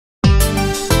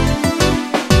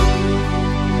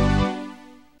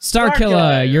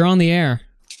Starkilla, you're on the air.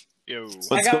 Yo.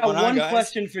 I got one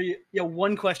question for you. Yo,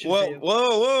 one question for you.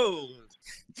 Whoa.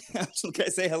 Can I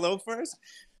say hello first?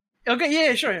 Okay,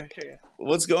 yeah, sure.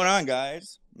 What's going on,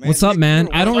 guys? Man, what's up, man?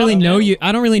 I don't really know you.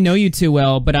 I don't really know you too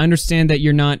well, but I understand that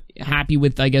you're not happy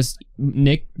with, I guess,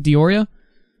 Nick Dioria.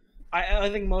 I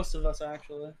think most of us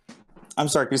actually. I'm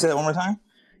sorry. Can you say that one more time?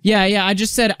 Yeah. I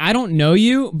just said I don't know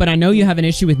you, but I know you have an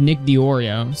issue with Nick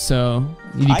Diorio, so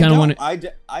you kind of want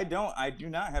to. I do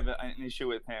not have an issue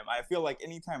with him. I feel like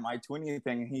anytime I tweet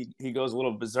anything, he goes a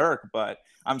little berserk. But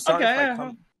I'm sorry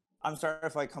I'm sorry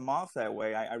if I come off that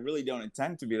way. I really don't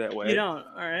intend to be that way. You don't.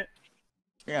 All right.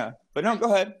 Yeah, but no,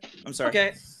 go ahead. I'm sorry.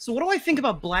 Okay. So what do I think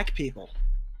about black people?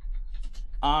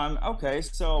 Okay,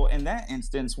 so in that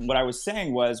instance, what I was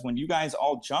saying was when you guys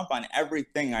all jump on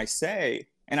everything I say,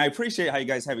 and I appreciate how you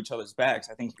guys have each other's backs.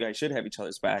 I think you guys should have each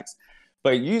other's backs.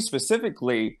 But you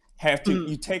specifically have to,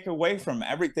 you take away from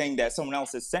everything that someone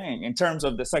else is saying in terms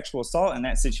of the sexual assault in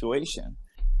that situation.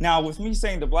 Now, with me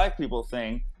saying the black people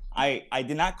thing, I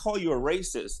did not call you a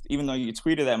racist, even though you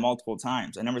tweeted that multiple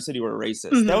times. I never said you were a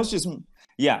racist. That was just,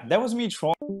 yeah, that was me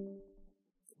trolling.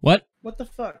 What? What the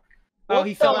fuck? Oh,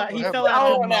 he fell out. He fell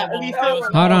out.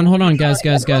 Hold on, guys,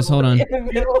 hold on.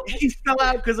 He fell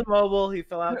out because of mobile. He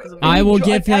fell out because of. I will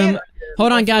give him.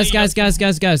 Hold on, guys.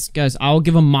 I will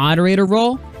give a moderator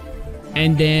role,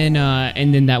 and then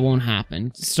that won't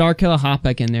happen. Starkilla, hop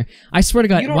back in there. I swear to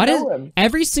God, why does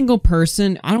every single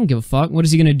person? I don't give a fuck. What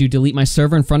is he gonna do? Delete my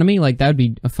server in front of me? Like that would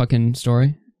be a fucking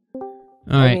story. All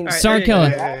right,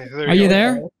 Starkilla, are you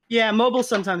there? Yeah, mobile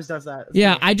sometimes does that.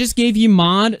 Yeah, I just gave you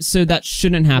mod, so that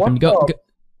shouldn't happen. Go.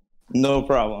 No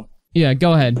problem. Yeah,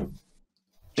 go ahead.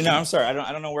 No, I'm sorry.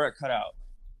 I don't know where it cut out.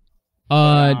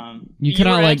 You cut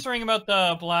out were like answering about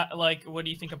the black. Like, what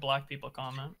do you think of black people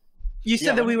comment? You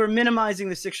said that we were minimizing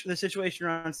the situation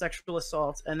around sexual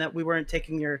assault, and that we weren't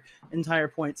taking your entire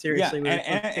point seriously. Yeah,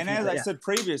 and as I said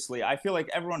previously, I feel like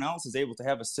everyone else is able to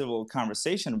have a civil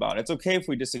conversation about it. It's okay if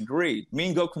we disagree. Me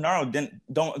and Gokunaro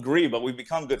don't agree, but we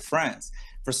become good friends.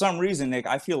 For some reason, Nick,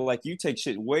 I feel like you take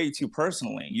shit way too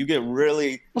personally. You get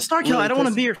really... Well, Starkilla, really I don't want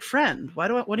to be your friend. What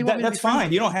do you want me to be? That's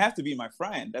fine. You don't have to be my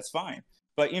friend. That's fine.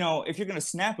 But, you know, if you're going to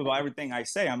snap about everything I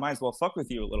say, I might as well fuck with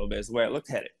you a little bit is the way I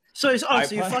looked at it. So you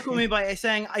fuck with me by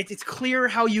saying it's clear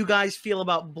how you guys feel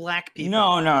about black people.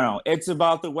 No. It's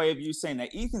about the way of you saying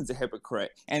that Ethan's a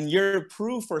hypocrite. And your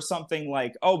proof for something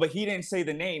like, oh, but he didn't say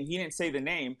the name.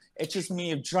 It's just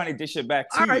me trying to dish it back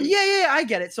to you. All right, yeah, I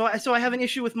get it. So I have an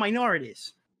issue with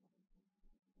minorities.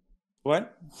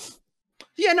 What?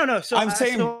 Yeah, no. So I'm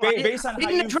saying based on how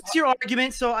you address your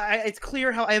argument, so it's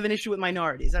clear how I have an issue with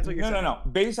minorities. That's what you're saying. No.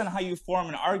 Based on how you form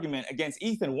an argument against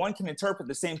Ethan, one can interpret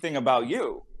the same thing about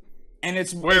you. And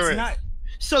it's not.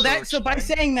 So by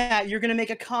saying that, you're gonna make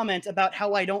a comment about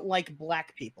how I don't like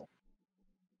black people.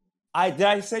 Did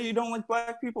I say you don't like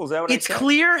black people? Is that what I said? It's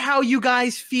clear how you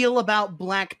guys feel about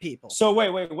black people. So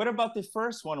wait. What about the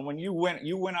first one when you went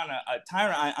on a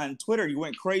tyrant on Twitter? You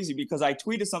went crazy because I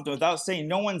tweeted something without saying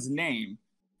no one's name.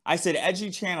 I said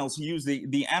edgy channels use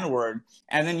the N-word,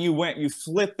 and then you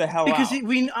flipped the hell out. Because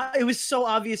it was so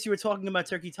obvious you were talking about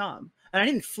Turkey Tom, and I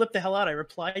didn't flip the hell out. I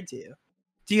replied to you.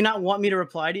 Do you not want me to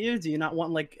reply to you? Do you not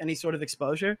want like any sort of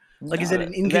exposure? Like, is it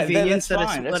an inconvenience that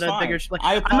it's a bigger? Like,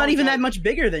 I'm not even that much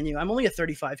bigger than you. I'm only a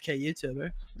 35K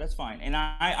YouTuber. That's fine, and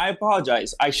I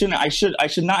apologize. I should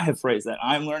not have phrased that.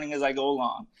 I'm learning as I go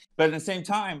along. But at the same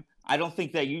time, I don't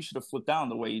think that you should have flipped down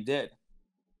the way you did.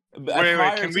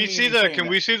 Wait. Can we see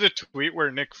the tweet where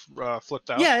Nick flipped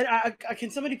out? Yeah. Can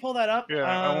somebody pull that up? Yeah.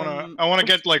 I want to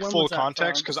get like full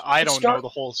context because I don't know the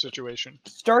whole situation.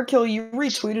 Starkilla, you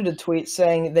retweeted a tweet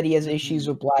saying that he has issues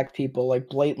with black people, like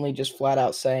blatantly, just flat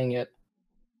out saying it.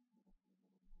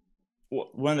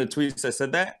 One of the tweets that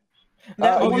said that.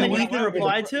 One that Ethan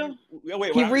replied to.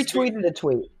 Wait, he retweeted a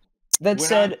tweet that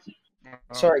said.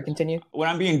 Sorry, continue. When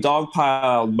I'm being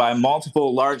dogpiled by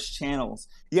multiple large channels,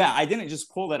 yeah, I didn't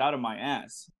just pull that out of my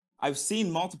ass. I've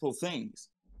seen multiple things.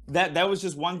 That was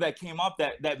just one that came up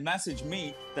that messaged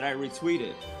me that I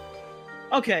retweeted.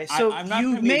 Okay, so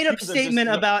you made a statement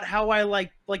about how I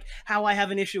how I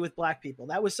have an issue with black people.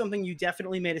 That was something you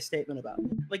definitely made a statement about,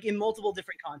 like in multiple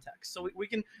different contexts. So we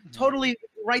can totally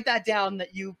write that down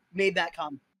that you made that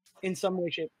comment in some way,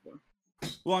 shape, or form.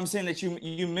 Well, I'm saying that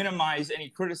you minimize any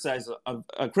criticism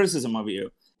of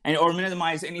you, or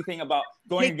minimize anything about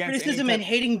going against criticism and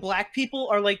hating black people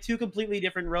are like two completely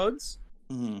different roads.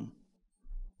 I'm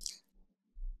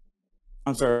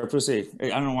sorry. Proceed. I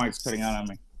don't know why it's cutting out on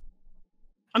me.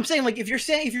 I'm saying, like, if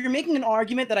you're making an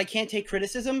argument that I can't take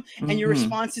criticism, and your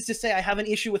response is to say I have an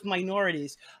issue with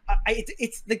minorities,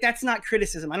 it's like that's not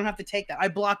criticism. I don't have to take that. I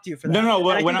blocked you for that. No.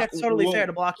 I think that's totally fair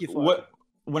to block you for.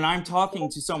 When I'm talking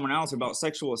to someone else about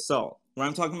sexual assault,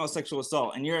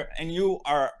 and you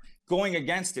are going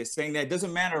against it, saying that it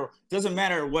doesn't matter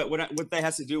what that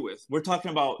has to do with. We're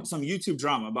talking about some YouTube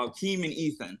drama about Keem and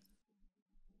Ethan.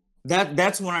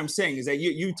 That's what I'm saying, is that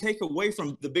you take away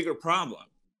from the bigger problem.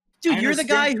 Dude, you're the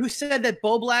guy who said that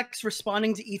Bo Black's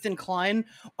responding to Ethan Klein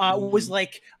was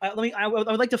like, I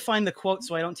would like to find the quote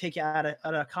so I don't take you out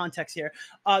of context here.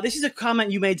 This is a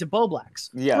comment you made to Bo Black's.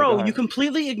 Yeah, bro, you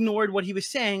completely ignored what he was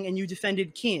saying and you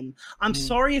defended Keem. I'm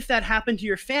sorry if that happened to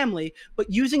your family,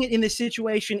 but using it in this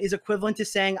situation is equivalent to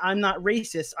saying I'm not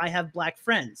racist, I have black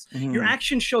friends. Your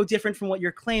actions show different from what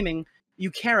you're claiming you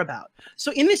care about.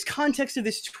 So in this context of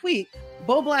this tweet,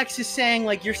 Bo Blacks is saying,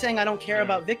 like, you're saying I don't care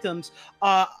about victims.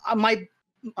 I'm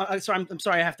sorry,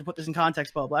 I have to put this in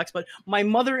context, Bo Blacks, but my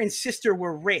mother and sister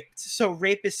were raped. So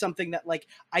rape is something that, like,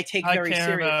 I take very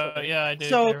seriously. Yeah, I do.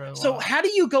 So how do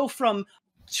you go from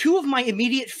 2 of my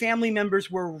immediate family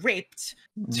members were raped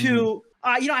to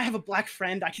you know, I have a black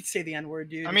friend, I could say the N-word,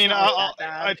 dude. I mean,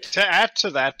 to add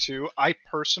to that too, I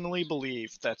personally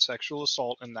believe that sexual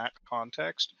assault in that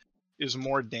context is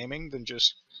more damning than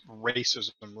just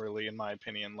racism, really, in my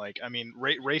opinion. Like, I mean,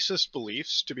 racist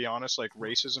beliefs, to be honest, like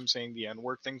racism, saying the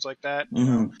N-word, things like that, you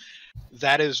know,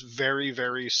 that is very,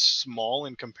 very small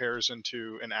in comparison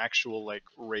to an actual, like,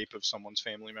 rape of someone's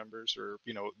family members, or,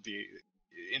 you know,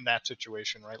 in that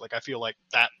situation, right? Like, I feel like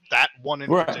that one in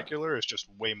particular is just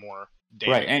way more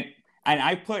damning. Right, and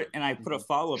I put a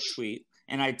follow-up tweet,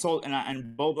 and I told,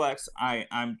 and Bo Blacks,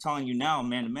 I'm telling you now,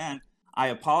 man to man, I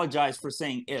apologize for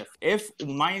saying if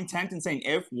my intent in saying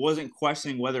if wasn't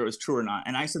questioning whether it was true or not.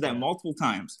 And I said that multiple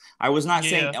times. I was not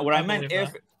saying what I meant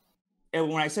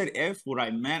when I said if, what I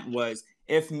meant was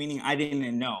if, meaning I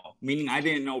didn't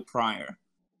know prior.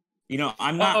 You know,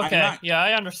 I'm not. Yeah,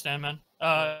 I understand, man.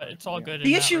 It's all good.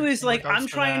 The issue is, like, I'm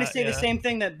trying to say the same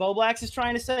thing that Bo Blacks is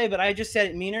trying to say, but I just said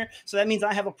it meaner. So that means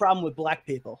I have a problem with black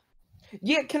people.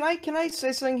 Yeah, can I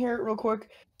say something here real quick?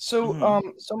 So,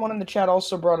 someone in the chat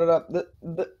also brought it up.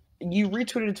 You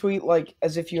retweeted a tweet, like,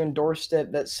 as if you endorsed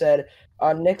it, that said,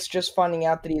 Nick's just finding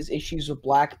out that he has issues with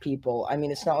black people. I mean,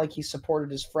 it's not like he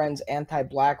supported his friend's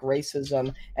anti-black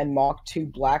racism and mocked 2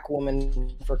 black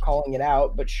women for calling it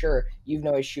out, but sure, you've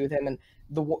no issue with him. And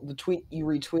the tweet you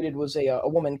retweeted was a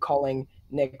woman calling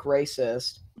Nick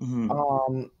racist.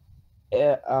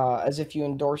 As if you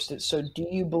endorsed it. So do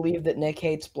you believe that Nick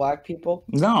hates black people?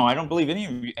 No, I don't believe any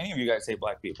of you guys hate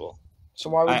black people. So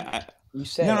why would you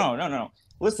say No.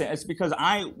 Listen, it's because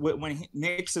when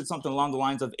Nick said something along the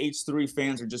lines of H3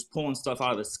 fans are just pulling stuff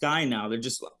out of the sky now. They're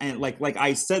just, and like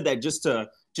I said that just to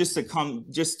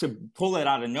pull it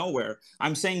out of nowhere.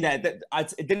 I'm saying that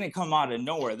it didn't come out of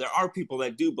nowhere. There are people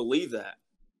that do believe that.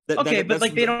 Okay, but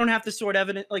like they don't have to sort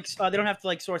evidence, like they don't have to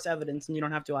like source evidence, and you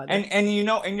don't have to either. And you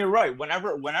know, and you're right.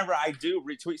 Whenever I do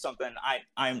retweet something,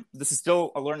 this is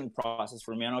still a learning process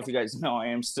for me. I don't know if you guys know, I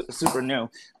am super new,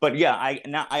 but yeah,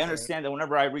 I understand that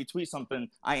whenever I retweet something,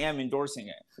 I am endorsing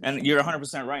it, and you're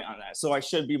 100% right on that. So I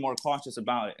should be more cautious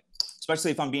about it,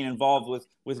 especially if I'm being involved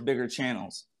with bigger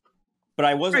channels. But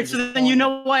I wasn't. Right. So then you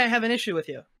know why I have an issue with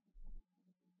you.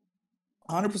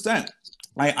 100%.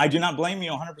 I do not blame you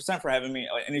 100% for having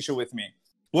an issue with me.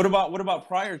 What about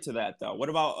prior to that though? What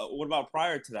about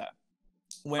prior to that?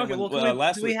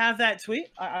 Do we have that tweet?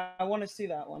 I want to see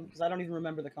that one because I don't even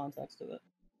remember the context of it.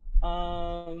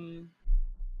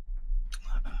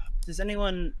 Does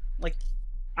anyone like?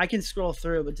 I can scroll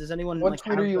through, but does anyone? What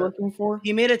tweet are you looking for?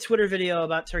 He made a Twitter video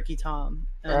about Turkey Tom.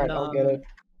 And, all right, I'll get it.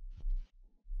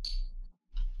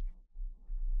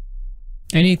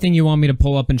 Anything you want me to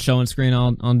pull up and show on screen,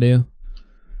 I'll do.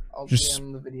 I'll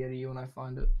DM the video to you when I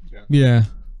find it. Yeah.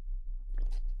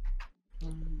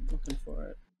 I'm looking for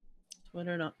it.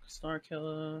 Twitter, not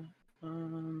Starkilla.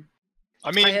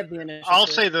 I mean, I'll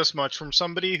say this much from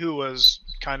somebody who was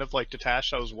kind of like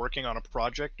detached. I was working on a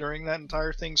project during that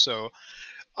entire thing, so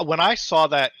when I saw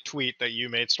that tweet that you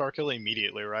made, Starkilla,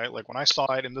 immediately, right? Like when I saw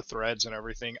it in the threads and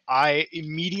everything, I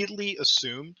immediately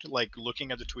assumed, like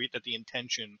looking at the tweet, that the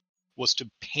intention was to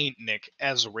paint Nick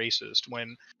as racist,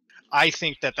 when I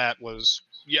think that was,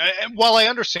 yeah, while I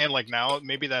understand like now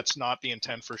maybe that's not the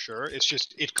intent for sure, it's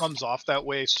just it comes off that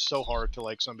way so hard to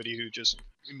like somebody who just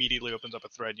immediately opens up a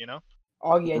thread, you know?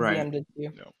 Oh yeah, DM'd it to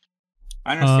you. No.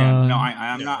 I understand. No,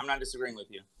 I'm not disagreeing with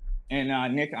you.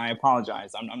 And Nick, I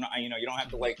apologize. I'm not, you know, you don't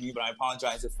have to like me, but I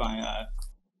apologize if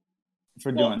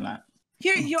for doing that.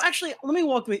 Here, actually, let me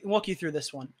walk you through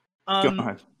this one. Go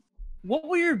ahead. What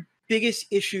were your biggest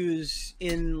issues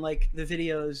in like the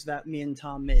videos that me and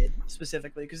Tom made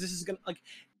specifically, because this is gonna like,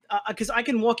 because I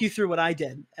can walk you through what I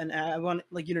did, and I want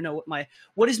like you to know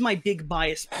what is my big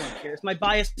bias point here. Is my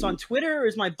bias on Twitter, or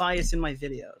is my bias in my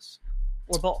videos,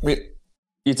 or both? Wait,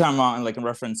 you're talking about like in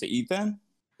reference to Ethan?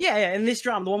 Yeah, in this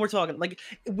drama, the one we're talking, like,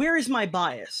 where is my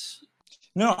bias?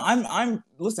 No,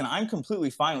 listen, I'm completely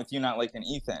fine with you not liking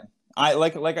Ethan. I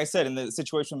like I said, in the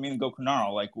situation with me and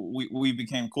Gokunaro, like we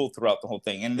became cool throughout the whole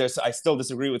thing, and I still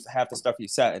disagree with half the stuff he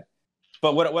said.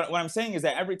 But what I'm saying is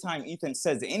that every time Ethan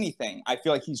says anything, I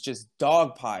feel like he's just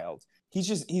dogpiled.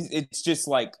 It's just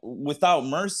like without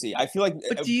mercy. I feel like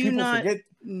but do you not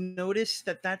notice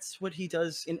that that's what he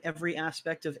does in every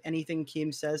aspect of anything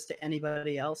Keem says to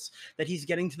anybody else? That he's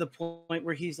getting to the point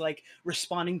where he's like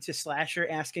responding to Slasher,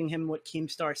 asking him what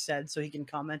Keemstar said so he can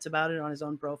comment about it on his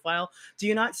own profile. Do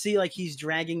you not see like he's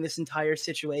dragging this entire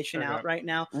situation out right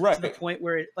now to the point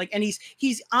where and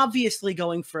he's obviously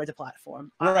going for the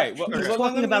platform. Right. He's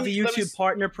talking about the YouTube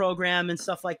partner program and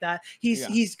stuff like that. He's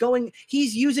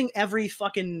using every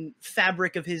fucking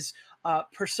fabric of his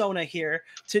persona here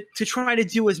to try to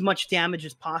do as much damage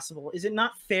as possible. Is it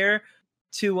not fair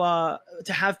to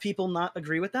have people not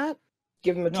agree with that?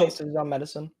 Give him a taste of his own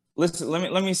medicine. Listen,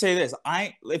 let me say this.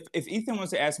 If Ethan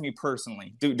was to ask me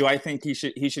personally, do I think he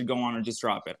should go on or just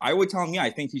drop it? I would tell him, yeah,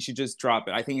 I think he should just drop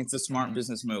it. I think it's a smart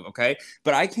business move, okay?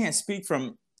 But I can't speak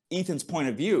from Ethan's point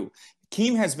of view.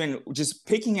 Keem has been just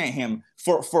picking at him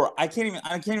for I can't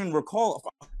even recall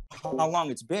how long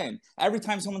it's been. Every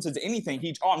time someone says anything,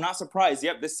 I'm not surprised.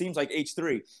 Yep, this seems like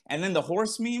H3. And then the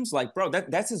horse memes, like, bro,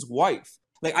 that's his wife.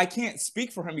 Like, I can't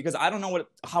speak for him because I don't know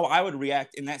how I would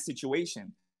react in that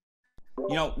situation.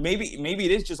 You know, maybe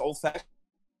it is just old-fashioned,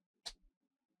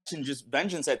 just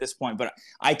vengeance at this point, but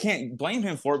I can't blame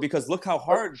him for it because look how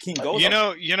hard Keem goes. You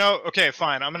know. Okay,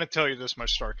 fine. I'm gonna tell you this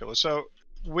much, Starkilla. So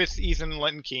with Ethan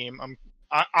and Keem,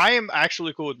 I am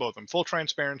actually cool with both of them. Full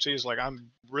transparency is like I'm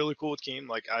really cool with Keem.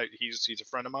 Like he's a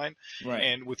friend of mine, right?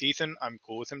 And with Ethan, I'm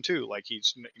cool with him too. Like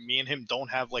me and him don't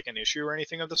have like an issue or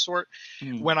anything of the sort.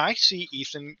 When I see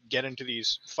Ethan get into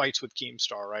these fights with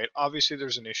Keemstar, right? Obviously,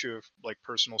 there's an issue of like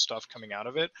personal stuff coming out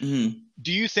of it.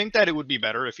 Do you think that it would be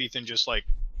better if Ethan just like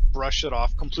brushed it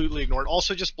off, completely ignored,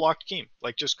 also just blocked Keem,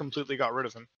 like just completely got rid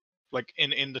of him? Like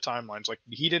in the timelines, like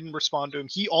he didn't respond to him.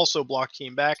 He also blocked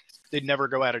Keem back. They'd never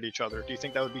go at each other. Do you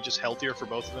think that would be just healthier for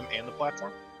both of them and the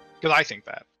platform? Because I think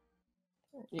that.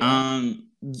 Yeah.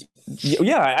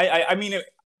 I mean,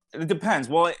 it depends.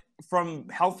 Well, from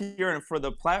healthier and for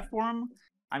the platform,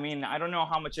 I mean, I don't know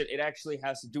how much it actually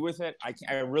has to do with it.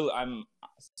 I'm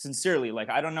sincerely like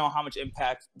I don't know how much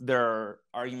impact their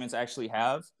arguments actually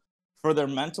have for their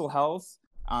mental health.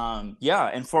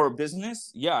 And for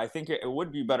business, I think it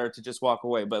would be better to just walk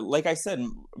away. But like I said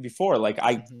before, like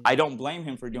I don't blame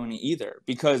him for doing it either,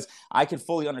 because I could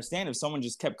fully understand if someone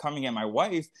just kept coming at my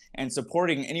wife and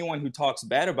supporting anyone who talks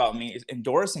bad about me,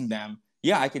 endorsing them.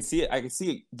 Yeah, I could see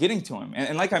it getting to him.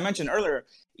 And like I mentioned earlier,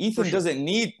 Ethan doesn't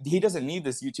need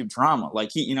this YouTube drama. Like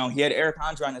he had Eric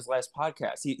Andre on his last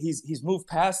podcast. He's moved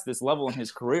past this level in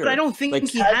his career. But I don't think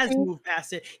he has moved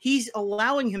past it. He's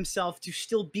allowing himself to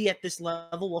still be at this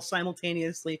level while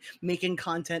simultaneously making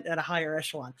content at a higher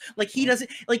echelon. Like he doesn't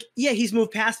he's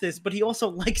moved past this, but he also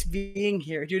likes being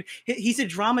here, dude. He's a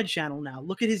drama channel now.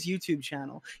 Look at his YouTube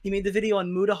channel. He made the video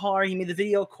on Mudahar. He made the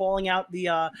video calling out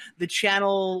the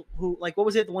channel who, like, what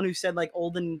was it? The one who said like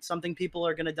old and something people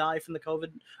are gonna die from the COVID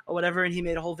or whatever, and he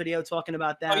made a whole video talking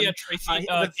about that. Oh yeah, Tracy.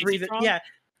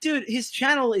 Dude, his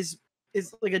channel is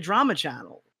like a drama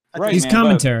channel. Right, he's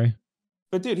commentary.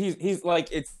 But dude, he's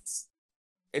like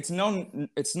it's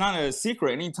not a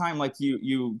secret. Anytime like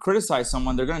you criticize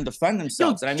someone, they're gonna defend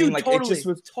themselves. And I mean, like totally, it's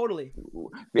just totally.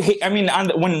 I mean,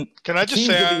 when can I just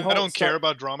say I don't care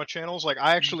about drama channels. Like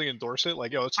I actually endorse it.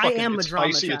 Like it's fucking, it's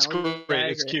spicy, it's great,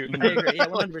 it's cute. I agree. Yeah,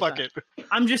 100%. Fuck it.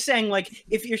 I'm just saying, like,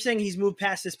 if you're saying he's moved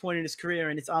past this point in his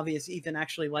career, and it's obvious Ethan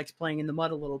actually likes playing in the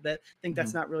mud a little bit, I think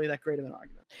that's not really that great of an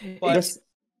argument. But I'm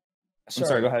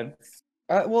sorry. Go ahead.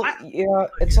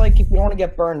 It's like if you want to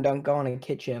get burned, don't go in a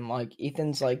kitchen. Like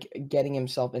Ethan's like getting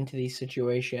himself into these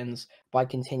situations by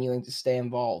continuing to stay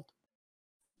involved.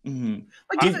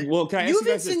 Well, can I ask you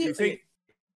guys this? Do you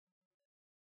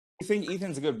think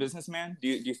Ethan's a good businessman? Do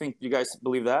you think you guys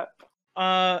believe that?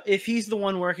 If he's the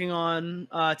one working on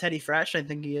Teddy Fresh, I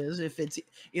think he is. If it's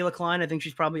Ela Klein, I think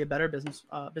she's probably a better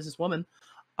businesswoman.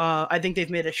 I think they've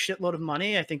made a shitload of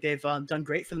money. I think they've done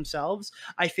great for themselves.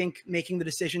 I think making the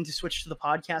decision to switch to the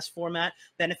podcast format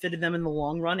benefited them in the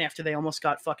long run after they almost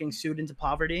got fucking sued into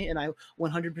poverty. And I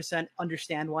 100%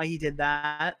 understand why he did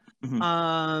that.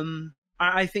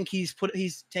 I think he's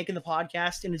taken the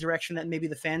podcast in a direction that maybe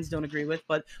the fans don't agree with,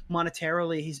 but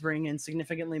monetarily he's bringing in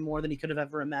significantly more than he could have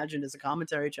ever imagined as a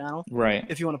commentary channel. Right.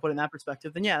 If you want to put it in that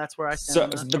perspective, then yeah, that's where I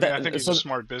stand. I think he's a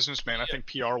smart businessman. I think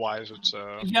PR-wise, it's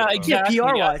yeah, exactly.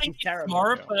 PR-wise, I think he's terrible.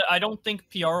 Smart, but I don't think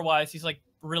PR-wise he's like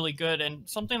really good. And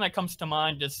something that comes to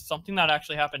mind is something that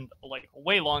actually happened like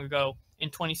way long ago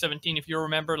in 2017. If you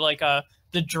remember, like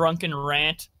the drunken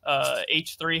rant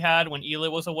H3 had when Ela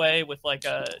was away with like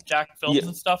Jack Films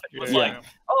and stuff. It was like,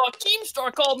 oh,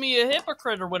 Keemstar called me a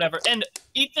hypocrite or whatever. And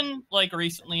Ethan, like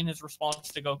recently in his response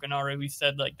to Gokanaru, he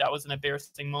said like that was an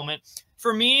embarrassing moment.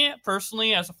 For me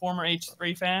personally, as a former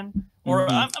H3 fan, or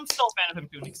I'm still a fan of him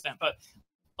to an extent, but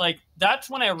like that's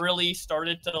when I really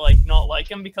started to like not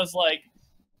like him, because like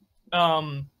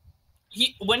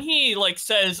when he like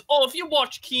says, oh, if you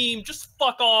watch Keem, just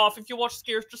fuck off. If you watch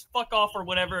Scarce, just fuck off or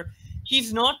whatever.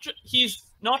 He's not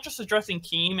just addressing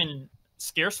Keem and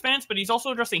Scarce fans, but he's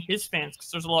also addressing his fans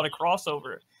because there's a lot of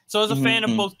crossover. So as a fan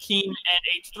of both Keem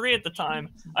and H3 at the time,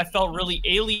 I felt really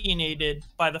alienated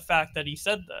by the fact that he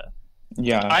said that.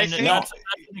 Yeah, I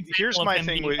think here's my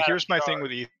thing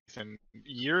with Ethan.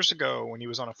 Years ago, when he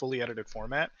was on a fully edited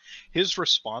format, his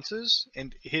responses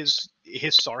and his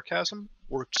sarcasm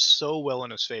worked so well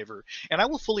in his favor, and I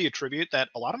will fully attribute that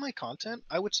a lot of my content,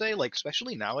 I would say, like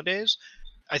especially nowadays,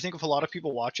 I think if a lot of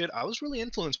people watch it, I was really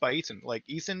influenced by Ethan. Like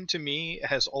Ethan to me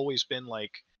has always been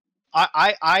like,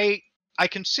 I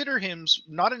consider him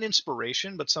not an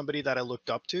inspiration, but somebody that I looked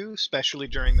up to, especially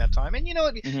during that time. And you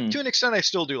know, to an extent, I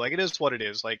still do. Like, it is what it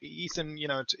is. Like Ethan, you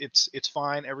know, it's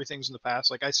fine. Everything's in the past.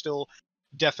 Like, I still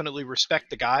definitely respect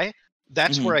the guy.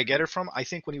 That's where I get it from. I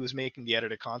think when he was making the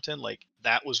edited content, like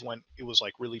that was when it was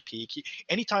like really peak.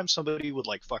 Anytime somebody would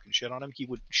like fucking shit on him, he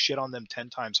would shit on them 10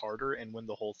 times harder and win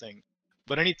the whole thing.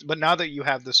 But now that you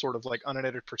have this sort of like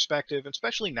unedited perspective,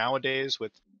 especially nowadays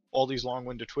with all these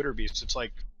long-winded Twitter beasts, it's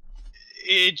like,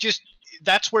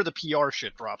 that's where the PR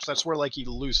shit drops. That's where like he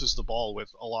loses the ball with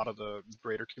a lot of the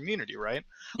greater community, right?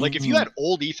 Like if you had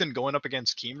old Ethan going up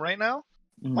against Keem right now,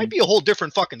 might be a whole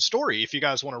different fucking story if you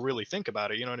guys want to really think about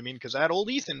it, you know what I mean? Because that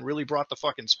old Ethan really brought the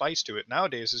fucking spice to it.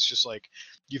 Nowadays it's just like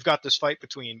you've got this fight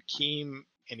between Keem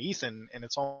and Ethan, and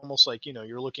it's almost like, you know,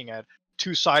 you're looking at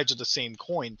two sides of the same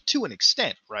coin to an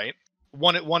extent, right?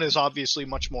 One is obviously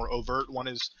much more overt. One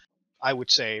is, I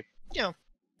would say, you know,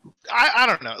 I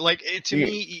don't know. Like to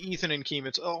me, Ethan and Keem,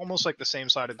 it's almost like the same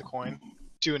side of the coin,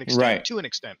 to an extent. Right. To an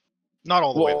extent, not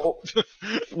all the way.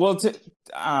 Well,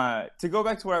 to go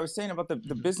back to what I was saying about the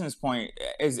business point,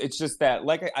 is it's just that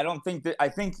like I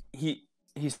think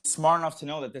he's smart enough to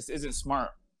know that this isn't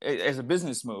smart as a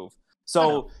business move.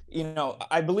 So you know,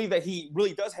 I believe that he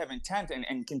really does have intent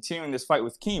in continuing this fight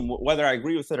with Keem, whether I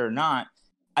agree with it or not.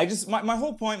 I just my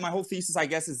whole point, my whole thesis, I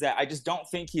guess, is that I just don't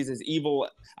think he's as evil.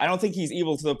 I don't think he's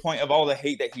evil to the point of all the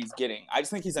hate that he's getting. I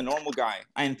just think he's a normal guy,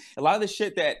 and a lot of the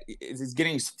shit that is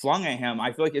getting flung at him,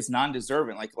 I feel like it's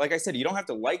non-deserving. Like I said, you don't have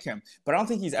to like him, but I don't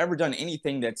think he's ever done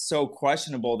anything that's so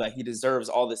questionable that he deserves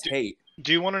all this hate.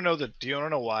 Do you want to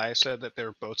know why I said that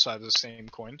they're both sides of the same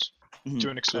coins? To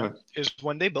an extent, is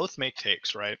when they both make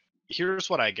takes, right? Here's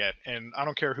what I get, and I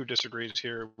don't care who disagrees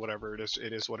here, whatever it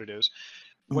is what it is.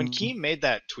 When Keem made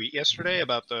that tweet yesterday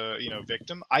about the, you know,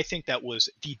 victim, I think that was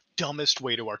the dumbest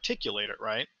way to articulate it,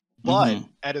 right? But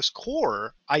at his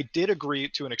core, I did agree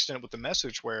to an extent with the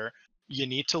message where you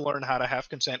need to learn how to have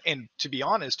consent. And to be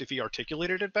honest, if he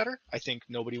articulated it better, I think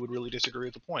nobody would really disagree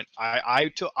with the point.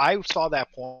 I saw that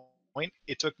point.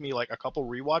 It took me like a couple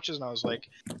rewatches, and I was like,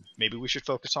 maybe we should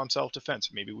focus on self-defense.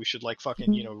 Maybe we should like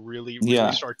fucking, you know, really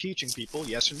start teaching people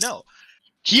yes and no.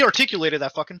 He articulated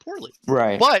that fucking poorly.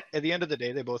 Right. But at the end of the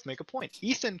day, they both make a point.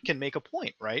 Ethan can make a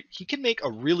point, right? He can make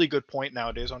a really good point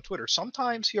nowadays on Twitter.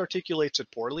 Sometimes he articulates it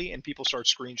poorly and people start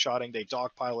screenshotting, they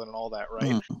dogpile it and all that,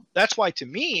 right? That's why, to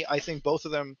me, I think both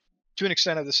of them, to an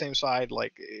extent, are the same side,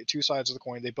 like two sides of the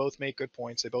coin. They both make good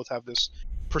points. They both have this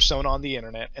persona on the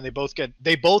internet, and they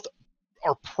both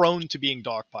are prone to being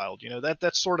dogpiled. You know,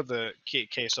 that's sort of the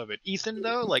case of it. Ethan,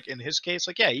 though, like in his case,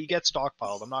 like, yeah, he gets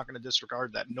dogpiled. I'm not going to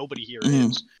disregard that. Nobody here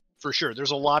is, for sure.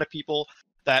 There's a lot of people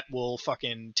that will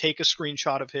fucking take a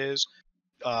screenshot of his,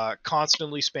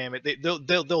 constantly spam it.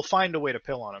 They'll find a way to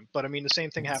pill on him. But I mean, the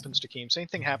same thing happens to Keem. Same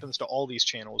thing happens to all these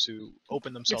channels who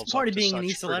open themselves. It's part up of being to an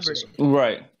such e-celebrity.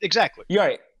 Right. Exactly. You're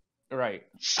right. Right.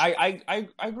 I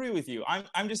agree with you.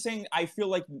 I'm just saying, I feel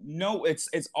like no, it's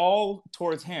all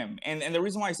towards him. And the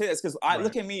reason why I say that is because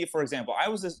look at me, for example. I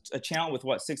was a channel with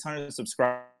 600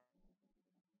 subscribers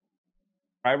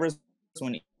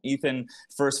when Ethan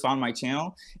first found my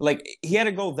channel, like he had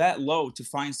to go that low to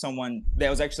find someone that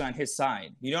was actually on his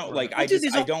side. You know, like I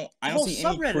don't see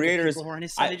any creators who are on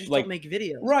his side. They just don't make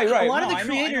videos. Right. A lot of the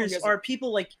creators are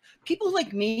people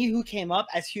like me who came up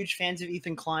as huge fans of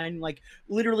Ethan Klein, like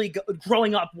literally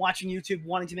growing up watching YouTube,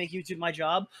 wanting to make YouTube my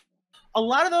job. A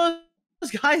lot of those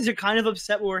guys are kind of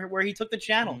upset where he took the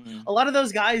channel. A lot of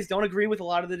those guys don't agree with a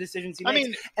lot of the decisions he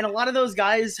makes. And a lot of those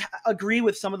guys agree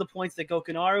with some of the points that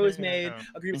Gokunaru has made,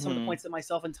 agree with some of the points that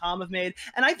myself and Tom have made.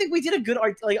 And I think we did a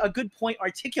good point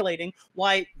articulating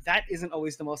why that isn't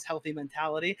always the most healthy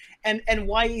mentality, and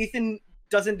why Ethan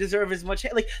doesn't deserve as much.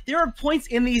 Like, there are points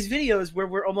in these videos where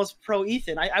we're almost pro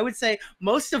Ethan. I would say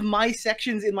most of my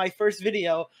sections in my first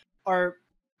video are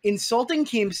insulting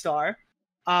Keemstar,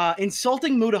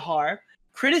 insulting Mutahar,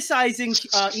 criticizing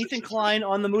Ethan Klein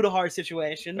on the Mutahar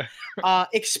situation,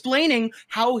 explaining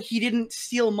how he didn't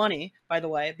steal money, by the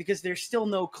way, because there's still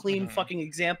no clean fucking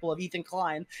example of Ethan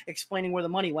Klein explaining where the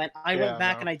money went. I went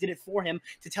back and I did it for him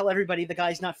to tell everybody the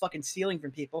guy's not fucking stealing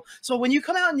from people. So when you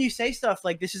come out and you say stuff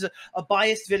like this is a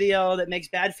biased video that makes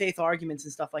bad faith arguments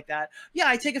and stuff like that, yeah,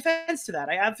 I take offense to that.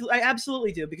 I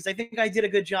absolutely do, because I think I did a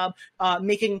good job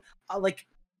making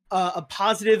a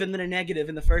positive and then a negative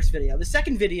in the first video. The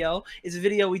second video is a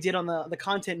video we did on the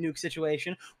content nuke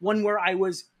situation, one where I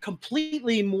was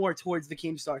completely more towards the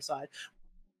Keemstar side.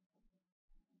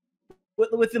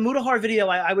 With the Mutahar video,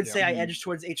 I would say I edged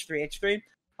towards H3H3,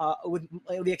 with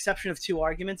the exception of 2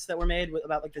 arguments that were made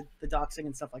about like the doxing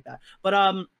and stuff like that. But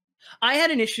I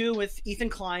had an issue with Ethan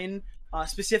Klein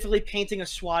specifically painting a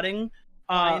swatting,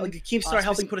 like Keemstar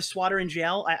helping put a swatter in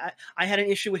jail. I had an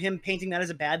issue with him painting that as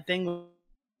a bad thing,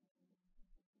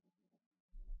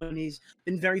 and he's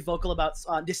been very vocal about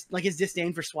his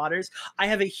disdain for swatters. I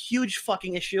have a huge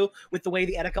fucking issue with the way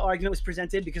the Etika argument was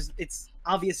presented, because it's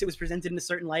obvious it was presented in a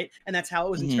certain light, and that's how it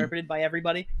was interpreted by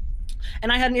everybody.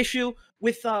 And I had an issue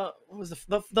with what was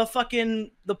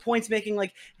the points making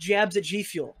like jabs at G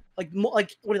Fuel, like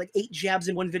 8 jabs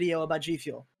in one video about G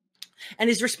Fuel, and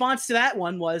his response to that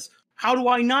one was, how do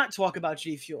I not talk about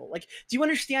G Fuel? Like, do you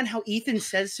understand how Ethan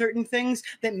says certain things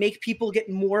that make people get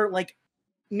more like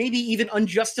maybe even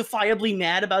unjustifiably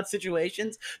mad about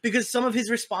situations, because some of his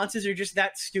responses are just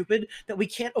that stupid that we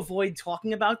can't avoid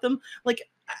talking about them? Like,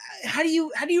 how do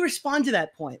you respond to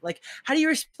that point? Like, how do you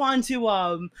respond to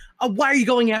why are you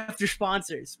going after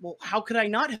sponsors? Well, how could I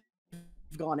not have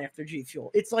gone after G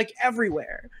Fuel? It's like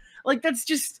everywhere. Like, that's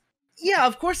just, yeah,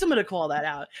 of course I'm gonna call that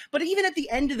out. But even at the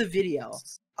end of the video,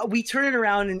 we turn it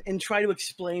around and try to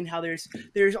explain how there's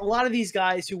a lot of these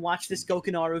guys who watch this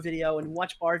Gokunaru video and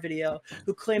watch our video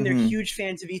who claim they're huge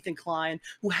fans of Ethan Klein,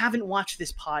 who haven't watched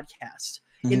this podcast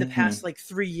in the past like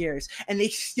 3 years, and they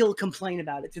still complain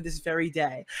about it to this very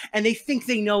day. And they think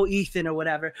they know Ethan or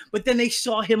whatever, but then they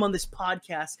saw him on this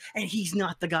podcast and he's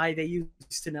not the guy they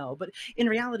used to know. But in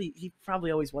reality, he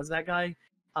probably always was that guy.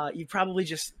 You probably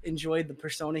just enjoyed the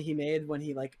persona he made when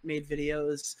he like made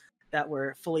videos that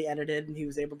were fully edited and he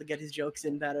was able to get his jokes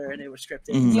in better and it was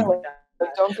scripted. Yeah, like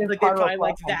they probably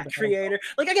like that creator.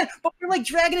 Like, again, but we're like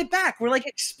dragging it back. We're like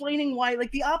explaining why,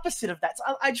 like the opposite of that.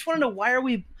 So I just want to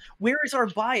know where is our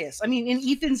bias? I mean, in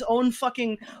Ethan's own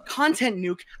fucking content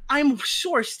nuke, I'm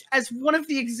sourced as one of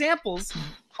the examples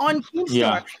on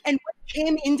Keemstar. And when it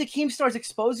came into Keemstar's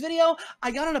exposed video,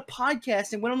 I got on a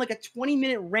podcast and went on like a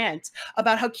 20-minute rant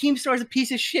about how Keemstar is a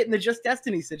piece of shit in the Just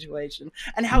Destiny situation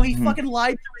and how he fucking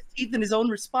lied to his teeth in his own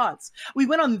response. We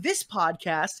went on this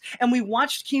podcast and we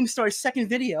watched Keemstar's second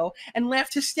video and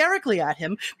laughed hysterically at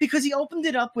him because he opened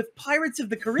it up with Pirates of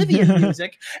the Caribbean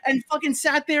music and fucking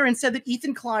sat there and said that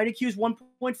Ethan Klein accused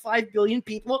 1.5 billion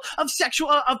people of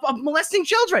molesting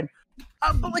children.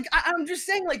 But like, I'm just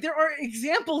saying, like, there are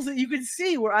examples that you could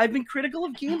see where I've been critical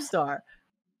of Keemstar.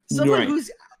 Someone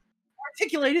who's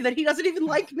articulated that he doesn't even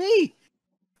like me.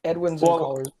 Edwin's and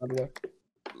callers, by the way.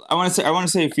 I want to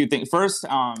say a few things. First,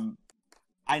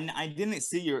 I didn't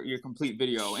see your complete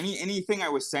video. Anything I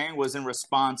was saying was in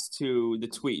response to the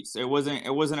tweets. It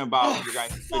wasn't about your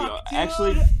guys' video.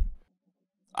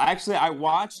 Actually, I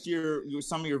watched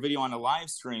some of your video on a live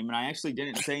stream, and I actually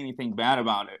didn't say anything bad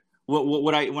about it.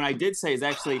 What I did say is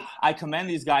actually I commend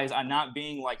these guys on not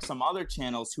being like some other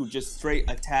channels who just straight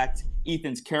attacked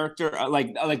Ethan's character,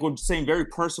 like we're saying very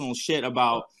personal shit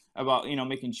about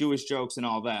making Jewish jokes and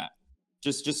all that.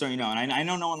 Just so you know, and I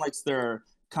know no one likes their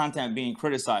content being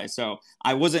criticized, so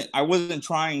I wasn't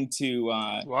trying to. Well,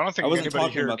 I don't think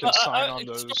anybody here can sign on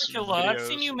those videos. I've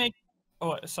seen you make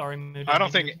Oh, sorry. I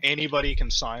don't think anybody can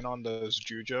sign on those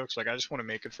Jew jokes. Like, I just want to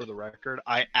make it for the record.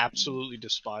 I absolutely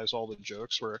despise all the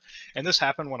jokes where, and this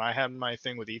happened when I had my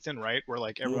thing with Ethan, right? Where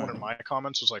like everyone in my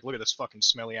comments was like, "Look at this fucking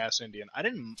smelly ass Indian."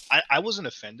 I wasn't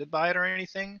offended by it or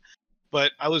anything,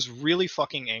 but I was really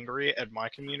fucking angry at my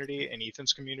community and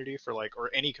Ethan's community for like, or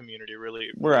any community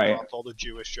really, dropped all the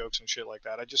Jewish jokes and shit like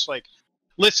that. I just like.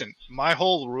 Listen, my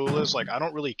whole rule is like I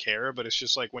don't really care, but it's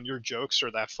just like when your jokes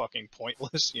are that fucking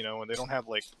pointless, you know, and they don't have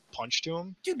like punch to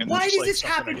them. Dude, why does this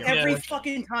happen every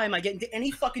fucking time I get into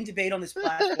any fucking debate on this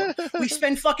platform? We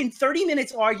spend fucking 30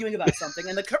 minutes arguing about something,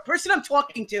 and the person I'm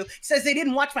talking to says they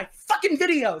didn't watch my fucking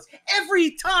videos.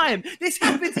 Every time this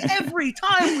happens, every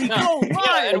time we go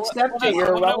live. Except that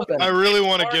you're irrelevant. I really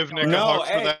want to give Nick a hug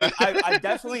for that. I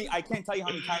definitely, I can't tell you how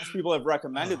many times people have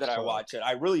recommended that I watch it.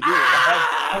 I really do.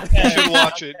 You should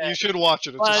watch it. You should watch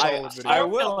it. It's a solid video. I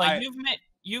will. Like,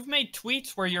 you've made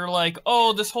tweets where you're like,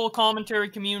 oh, this whole commentary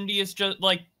community is just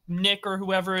like Nick or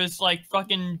whoever is like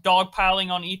fucking dogpiling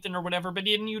on Ethan or whatever, but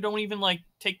you don't even like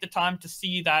take the time to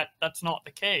see that that's not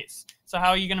the case. So how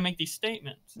are you gonna make these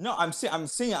statements? No, I'm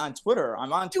seeing it on Twitter.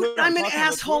 I'm on Twitter. Dude, I'm an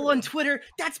asshole on Twitter.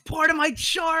 That's part of my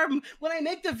charm. When I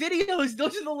make the videos,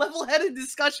 those are the level-headed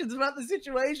discussions about the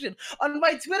situation. On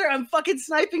my Twitter, I'm fucking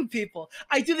sniping people.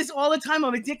 I do this all the time.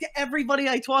 I'm addicted to everybody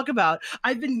I talk about.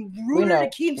 I've been ruder to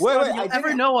Keemstar than you'll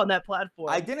ever know on that platform.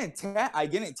 I didn't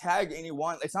tag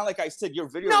anyone. It's not like I said your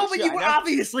video. No, but you were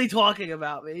obviously talking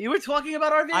about me. You were talking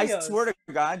about our videos. I swear to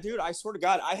God, dude. I swear to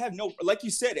God, I have no. Like you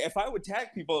said, if I would tag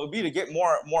people, it would be to get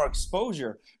more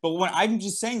exposure. But when I'm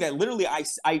just saying that, literally, I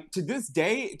to this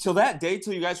day, till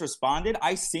you guys responded,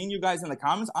 I seen you guys in the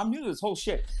comments. I'm new to this whole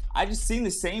shit. I just seen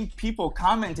the same people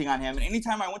commenting on him, and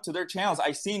anytime I went to their channels,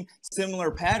 I seen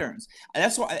similar patterns. And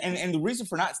that's why. And the reason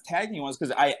for not tagging you was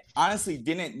because I honestly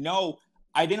didn't know.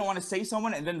 I didn't want to say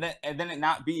someone and then it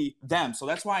not be them. So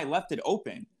that's why I left it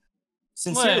open.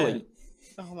 Sincerely.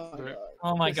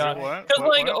 Oh my god. Because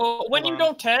like when you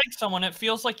don't tag someone, it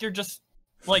feels like you're just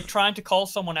like trying to call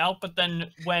someone out, but then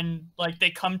when like they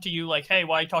come to you like, hey,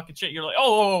 why are you talking shit? You're like,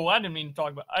 oh, I didn't mean to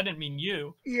talk about. I didn't mean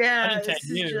you. Yeah, I didn't tag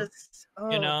you. Just,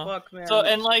 you know. Fuck, man. So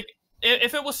and like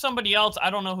if it was somebody else,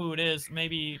 I don't know who it is.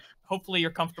 Maybe. Hopefully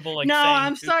you're comfortable like no, saying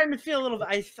I'm starting to feel a little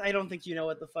I don't think you know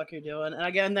what the fuck you're doing. And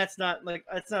again, that's not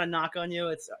a knock on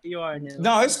you. You are new.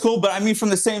 No, it's cool, but I mean from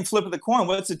the same flip of the coin,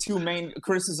 what's the two main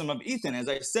criticism of Ethan? As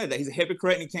I said, that he's a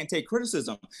hypocrite and he can't take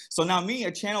criticism. So now me,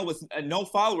 a channel with no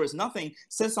followers, nothing,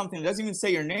 says something, doesn't even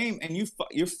say your name, and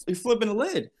you're flipping the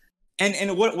lid. And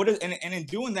in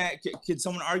doing that, could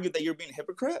someone argue that you're being a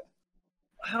hypocrite?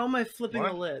 How am I flipping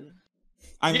the lid?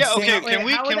 Okay. Can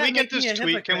we get this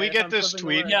tweet? Can we get this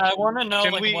tweet? Yeah, I want to know.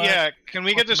 Can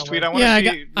we get this tweet? I want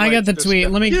to see. I got the tweet.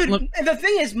 Let me. Dude, the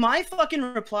thing is, my fucking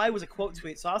reply was a quote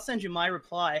tweet, so I'll send you my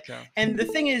reply. Okay. And the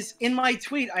thing is, in my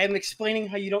tweet, I am explaining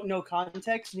how you don't know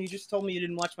context, and you just told me you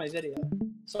didn't watch my video.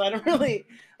 So I don't really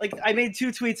like. I made 2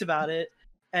 tweets about it,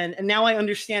 and now I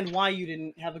understand why you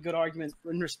didn't have a good argument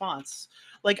in response.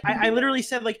 Like I literally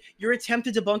said, like your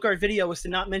attempt to debunk our video was to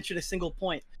not mention a single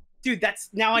point. Dude,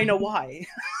 now I know why.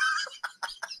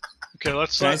 Okay,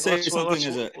 let's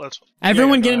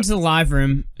everyone get into the live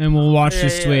room and we'll watch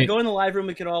this tweet. Go in the live room,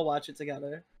 we can all watch it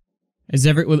together. Is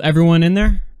everyone in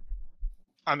there?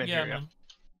 I'm in here, yeah.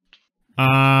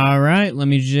 All right, let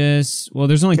me just. Well,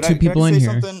 there's only 2 people in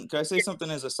here. Can I say something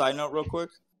as a side note, real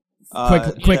quick?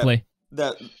 Quickly.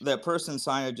 That person,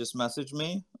 Saya, just messaged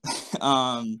me.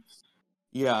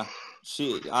 Yeah.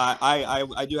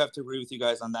 I do have to agree with you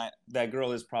guys on that. That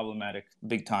girl is problematic,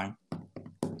 big time.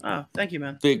 Oh, thank you,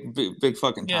 man. Big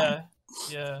fucking time.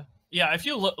 Yeah. If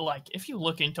you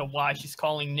look into why she's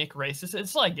calling Nick racist,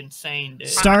 it's like insane, dude.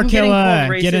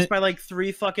 Starkilla, get it by like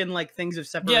 3 fucking like things of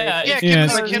separation.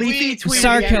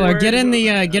 Starkilla, get in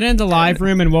the live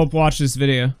room and we'll watch this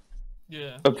video.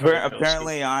 Yeah.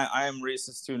 Apparently, I am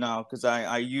racist too now because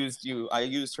I used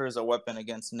her as a weapon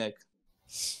against Nick.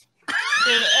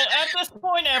 Dude, at this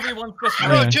point, everyone's just...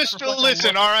 Bro, just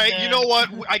listen, all right? You know what?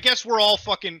 I guess we're all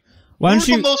fucking... We're a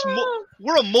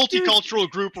multicultural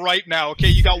group right now, okay?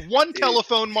 You got one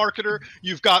telephone marketer,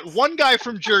 you've got one guy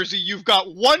from Jersey, you've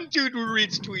got one dude who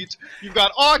reads tweets, you've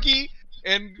got Augie,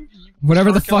 and...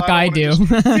 Whatever the fuck I do.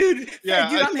 Dude,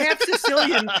 I'm half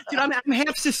Sicilian. Dude, I'm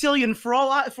half Sicilian. For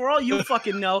all you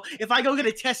fucking know, if I go get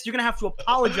a test, you're gonna have to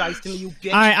apologize to me, you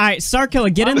bitch. All right,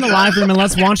 Starkilla, get in the live room and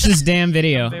let's watch this damn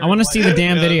video. I want to see the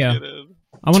damn video.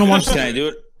 I want to watch. Can I do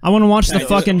it? I want to watch the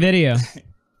fucking video.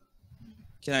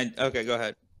 Can I? Okay, go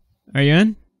ahead. Are you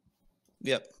in?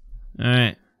 Yep. All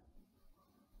right.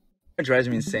 What drives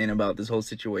me insane about this whole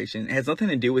situation, it has nothing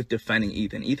to do with defending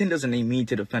Ethan. Ethan doesn't need me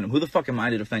to defend him. Who the fuck am I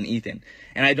to defend Ethan?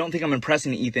 And I don't think I'm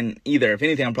impressing Ethan either. If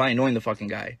anything, I'm probably annoying the fucking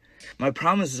guy. My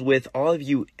problem is with all of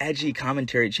you edgy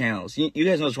commentary channels. You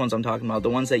guys know which ones I'm talking about.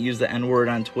 The ones that use the N-word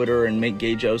on Twitter and make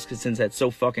gay jokes, because since that's so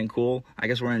fucking cool. I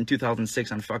guess we're in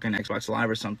 2006 on fucking Xbox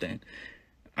Live or something.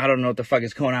 I don't know what the fuck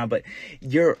is going on, but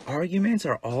your arguments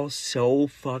are all so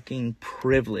fucking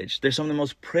privileged. They're some of the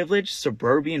most privileged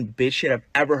suburban bitch shit I've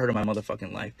ever heard in my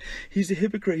motherfucking life. He's a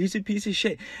hypocrite. He's a piece of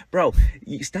shit. Bro,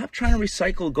 stop trying to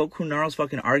recycle Goku Naruto's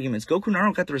fucking arguments. Goku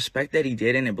Naruto got the respect that he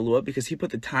did and it blew up because he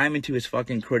put the time into his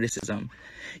fucking criticism.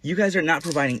 You guys are not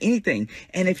providing anything.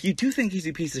 And if you do think he's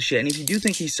a piece of shit, and if you do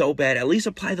think he's so bad, at least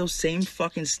apply those same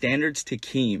fucking standards to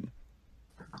Keem.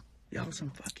 Y'all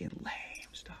some fucking lame.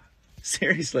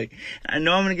 Seriously, I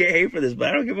know I'm gonna get hate for this, but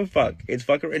I don't give a fuck. It's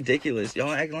fucking ridiculous.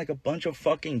 Y'all acting like a bunch of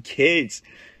fucking kids.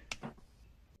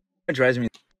 It drives me.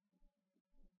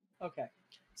 Okay,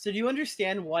 so do you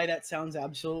understand why that sounds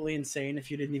absolutely insane if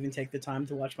you didn't even take the time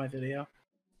to watch my video?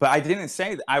 But I didn't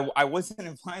say that. I wasn't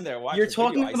implying that. You're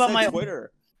talking about my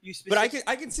Twitter. But I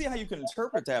can see how you can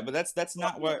interpret that. But that's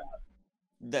not what.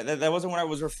 That wasn't what I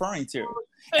was referring to.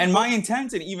 And my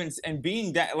intent and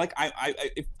being that, like,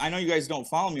 I know you guys don't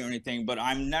follow me or anything, but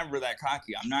I'm never that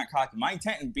cocky. I'm not cocky. My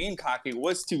intent in being cocky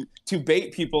was to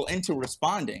bait people into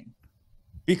responding.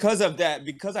 Because of that,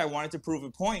 because I wanted to prove a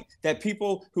point that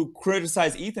people who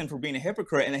criticize Ethan for being a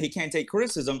hypocrite and that he can't take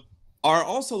criticism are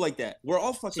also like that. We're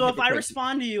all fucking So if hypocrites. I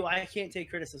respond to you, I can't take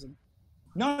criticism.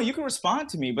 No, you can respond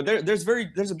to me, but there's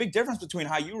a big difference between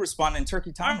how you respond and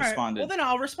Turkey Time responded. Well, then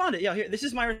I'll respond it. Yeah, here, this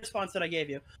is my response that I gave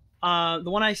you. The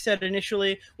one I said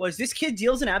initially was, this kid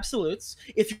deals in absolutes.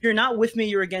 If you're not with me,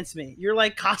 you're against me. You're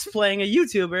like cosplaying a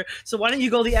YouTuber, so why don't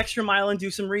you go the extra mile and do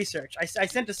some research? I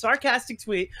sent a sarcastic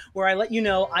tweet where I let you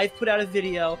know I've put out a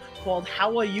video called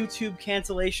How a YouTube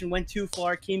Cancellation Went Too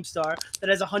Far, Keemstar, that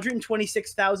has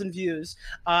 126,000 views.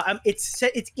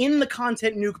 It's in the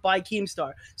content nuke by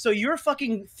Keemstar. So your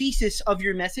fucking thesis of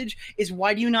your message is,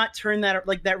 why do you not turn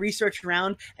that research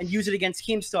around and use it against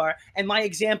Keemstar? And my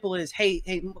example is, hey,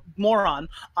 moron,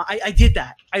 I did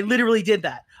that. I literally did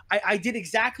that. I did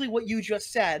exactly what you just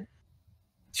said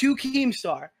to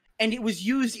Keemstar, and it was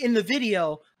used in the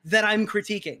video that I'm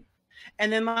critiquing.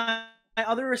 And then my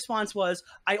other response was,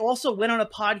 I also went on a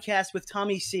podcast with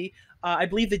Tommy C. I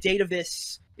believe the date of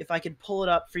this, if I could pull it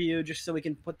up for you, just so we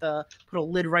can put a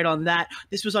lid right on that.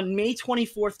 This was on May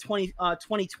 24th,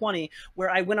 2020,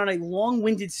 where I went on a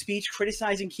long-winded speech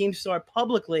criticizing Keemstar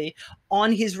publicly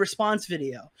on his response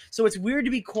video. So it's weird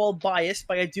to be called biased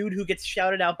by a dude who gets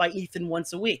shouted out by Ethan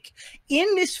once a week. In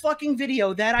this fucking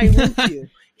video that I linked to,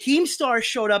 Keemstar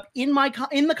showed up in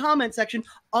the comment section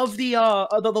of the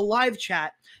live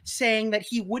chat saying that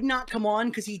he would not come on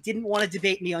because he didn't want to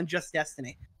debate me on Just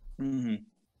Destiny. Mm-hmm.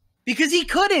 Because he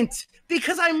couldn't.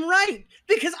 Because I'm right.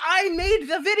 Because I made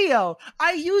the video.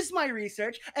 I used my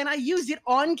research, and I used it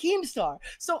on Keemstar.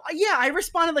 So, yeah, I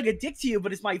responded like a dick to you,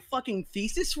 but is my fucking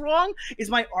thesis wrong? Is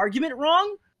my argument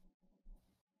wrong?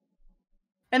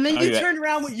 And then you turned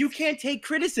around with, you can't take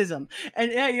criticism.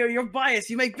 And yeah, you're biased.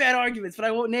 You make bad arguments, but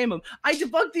I won't name them. I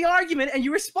debunked the argument, and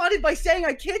you responded by saying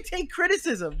I can't take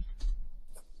criticism.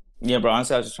 Yeah, bro,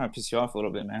 honestly, I was just trying to piss you off a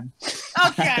little bit, man.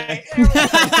 Okay. All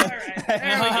right.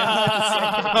 There we go.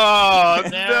 Oh,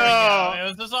 there no. we go. It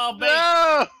was just all bait.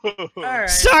 No. All right.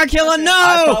 Starkilla, no!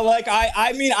 I felt like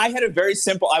I mean, I had a very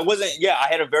simple, I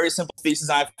had a very simple thesis,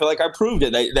 and I feel like I proved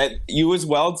it, that you as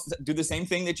well do the same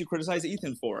thing that you criticize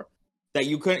Ethan for. That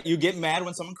you get mad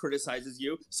when someone criticizes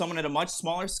you, someone at a much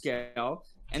smaller scale,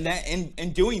 and that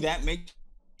in doing that makes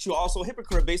you also a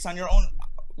hypocrite based on your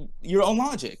own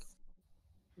logic.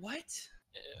 What?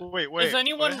 Wait.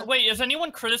 Is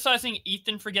anyone criticizing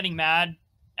Ethan for getting mad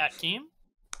at Keem?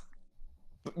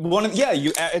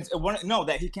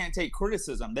 That he can't take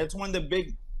criticism. That's one of the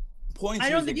big points. I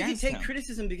don't think he can take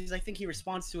criticism because I think he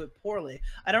responds to it poorly.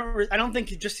 I don't think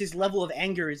just his level of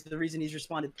anger is the reason he's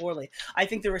responded poorly. I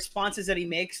think the responses that he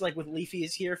makes, like with Leafy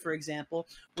is Here, for example,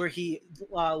 where he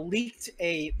leaked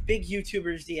a big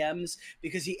YouTuber's DMs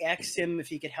because he asked him if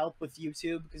he could help with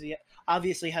YouTube because he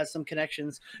obviously has some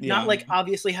connections. Yeah. Not like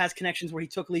obviously has connections where he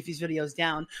took Leafy's videos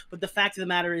down, but the fact of the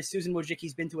matter is Susan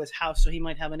Wojcicki's been to his house, so he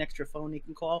might have an extra phone he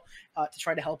can call to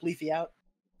try to help Leafy out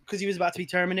because he was about to be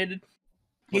terminated.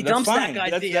 He dumps that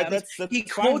guy's DMs. He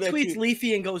quote tweets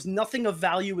Leafy and goes, "Nothing of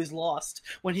value is lost"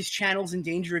 when his channel's in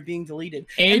danger of being deleted.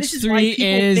 H3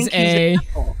 is a.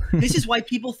 This is why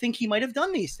people think he might have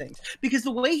done these things, because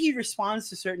the way he responds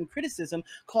to certain criticism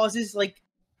causes like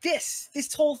this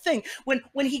whole thing.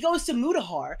 When he goes to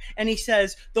Mudahar and he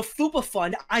says, the FUPA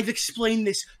fund, I've explained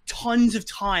this tons of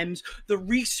times, the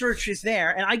research is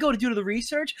there, and I go to do the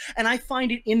research and I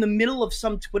find it in the middle of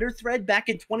some Twitter thread back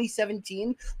in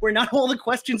 2017 where not all the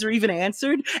questions are even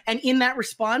answered, and in that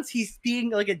response he's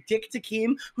being like a dick to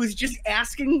Keem, who's just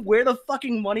asking where the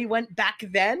fucking money went back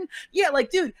then. Yeah,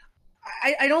 like, dude,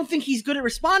 I don't think he's good at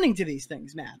responding to these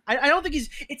things, man. I don't think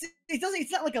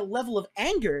it's not like a level of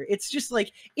anger. It's just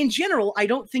like, in general, I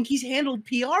don't think he's handled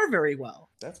PR very well.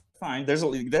 That's fine. That's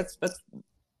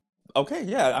okay.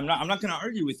 Yeah, I'm not going to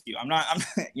argue with you. I'm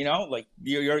you know, like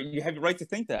you have the right to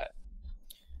think that.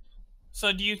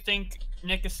 So do you think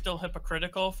Nick is still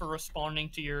hypocritical for responding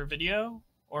to your video,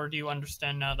 or do you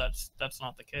understand now that's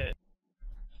not the case?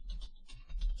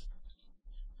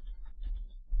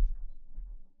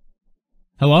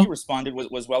 Hello? He responded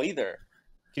was well either.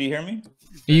 Can you hear me?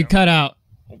 You cut out.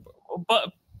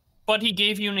 But he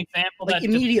gave you an example like that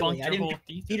immediately. I didn't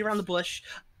beat around the bush.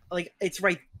 Like, it's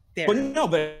right there. But no,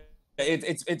 but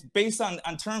it's based on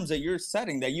terms that you're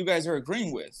setting that you guys are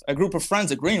agreeing with. A group of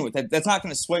friends agreeing with. That's not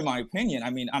going to sway my opinion.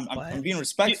 I mean, I'm being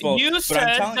respectful. You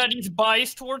said that he's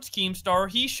biased towards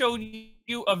Keemstar. He showed you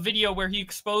a video where he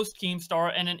exposed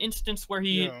Keemstar and an instance where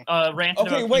he ranted.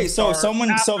 Okay, wait. So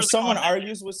someone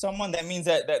argues with someone. That means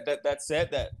that's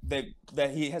it.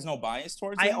 That he has no bias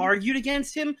towards. I argued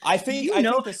against him. I think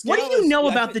what do you know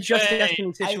about the Just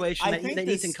Destiny situation that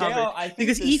Ethan covered?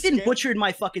 Because Ethan butchered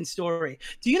my fucking story.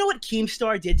 Do you know what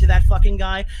Keemstar did to that fucking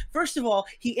guy? First of all,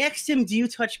 he asked him, "Do you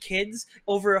touch kids?"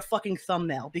 over a fucking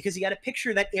thumbnail because he had a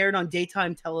picture that aired on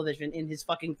daytime television in his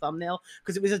fucking thumbnail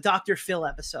because it was a Dr. Phil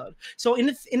episode. So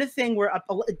in a thing where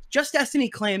Just Destiny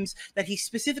claims that he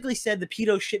specifically said the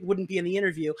pedo shit wouldn't be in the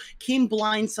interview, Keem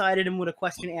blindsided him with a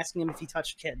question asking him if he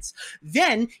touched kids.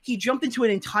 Then he jumped into an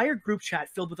entire group chat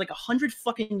filled with like 100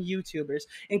 fucking YouTubers,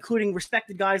 including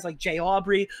respected guys like Jay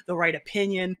Aubrey, The Right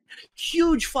Opinion,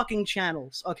 huge fucking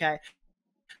channels, okay?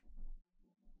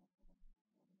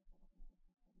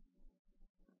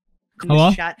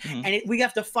 Hello? Chat, and we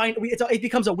have to find it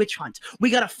becomes a witch hunt. We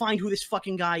got to find who this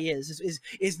fucking guy is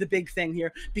the big thing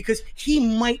here, because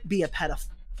he might be a pedophile.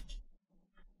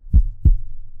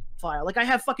 Like, I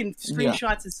have fucking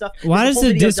screenshots and stuff. Why does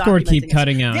the Discord keep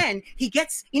cutting out? Then he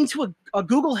gets into a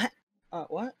Google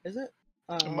what is it?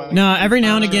 No, every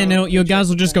now and again you guys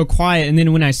will just go quiet, and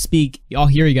then when I speak I'll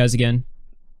hear you guys again.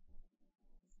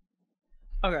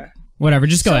 Okay, whatever,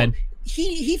 just go ahead.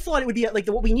 He thought it would be like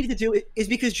what we needed to do is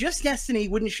because Just Destiny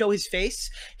wouldn't show his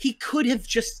face. He could have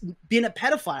just been a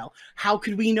pedophile. How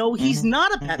could we know he's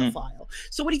not a pedophile?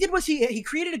 So what he did was he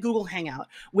created a Google Hangout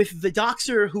with the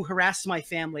doxer who harassed my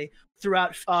family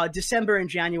throughout December and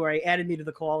January, added me to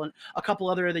the call, and a couple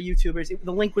other YouTubers.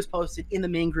 The link was posted in the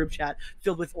main group chat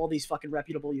filled with all these fucking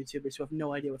reputable YouTubers who have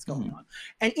no idea what's going on.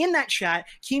 And in that chat,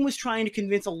 Keem was trying to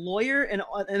convince a lawyer and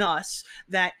us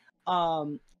that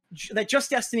that Just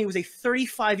Destiny was a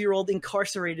 35-year-old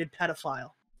incarcerated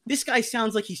pedophile. This guy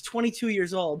sounds like he's 22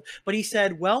 years old, but he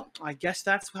said, well, I guess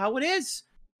that's how it is.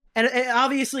 And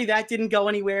obviously that didn't go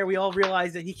anywhere. We all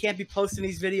realized that he can't be posting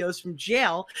these videos from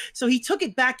jail. So he took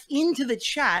it back into the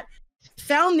chat,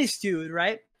 found this dude,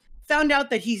 right? Found out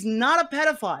that he's not a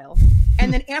pedophile.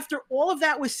 And then after all of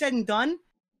that was said and done,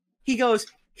 he goes,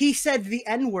 he said the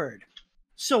N-word.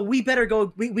 So we better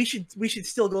go, we should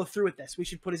still go through with this. We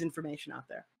should put his information out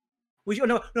there.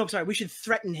 I'm sorry. We should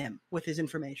threaten him with his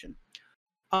information.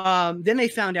 Then they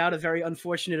found out a very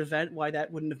unfortunate event why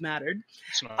that wouldn't have mattered.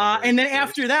 And then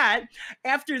after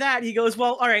that, he goes,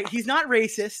 well, all right, he's not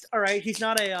racist. All right, he's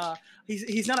not a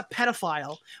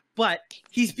pedophile, but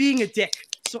he's being a dick.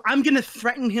 So I'm gonna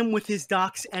threaten him with his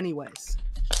docs anyways.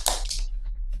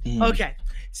 Okay.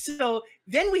 So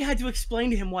then we had to explain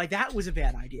to him why that was a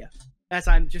bad idea. As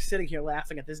I'm just sitting here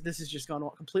laughing at this, this is just gone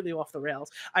completely off the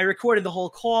rails. I recorded the whole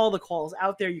call. The call's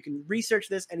out there. You can research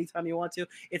this anytime you want to.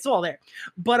 It's all there.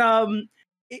 But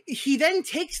he then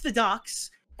takes the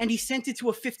docs and he sent it to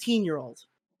a 15-year-old.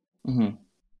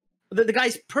 The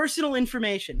guy's personal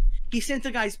information. He sent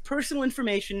the guy's personal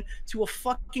information to a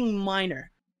fucking minor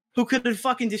who could have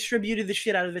fucking distributed the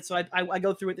shit out of it. So I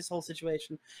go through it, this whole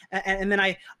situation. And then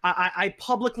I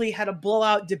publicly had a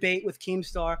blowout debate with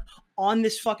Keemstar on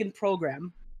this fucking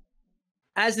program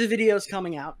as the video's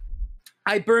coming out.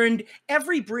 I burned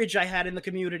every bridge I had in the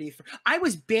community. I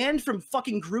was banned from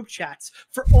fucking group chats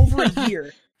for over a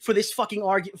year for this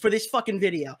fucking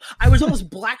video. I was almost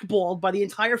blackballed by the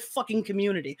entire fucking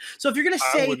community. So if you're gonna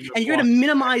say and you're gonna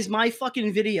minimize my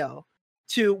fucking video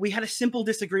to we had a simple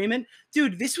disagreement,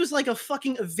 dude, this was like a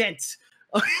fucking event.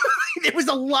 There was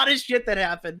a lot of shit that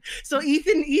happened. So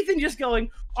Ethan just going,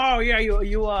 oh yeah,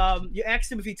 you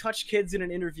asked him if he touched kids in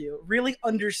an interview. Really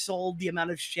undersold the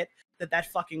amount of shit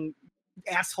that fucking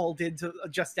asshole did to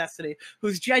Just Destiny,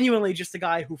 who's genuinely just a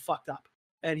guy who fucked up,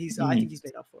 and I think he's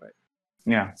made up for it.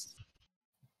 Yeah.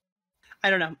 I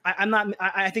don't know.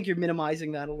 I think you're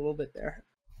minimizing that a little bit there.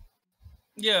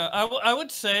 Yeah, I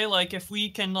would say, like, if we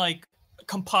can, like,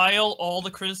 compile all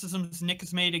the criticisms Nick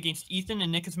has made against Ethan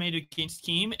and Nick has made against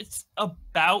Keem, it's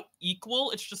about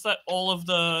equal. It's just that all of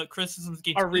the criticisms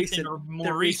against Ethan are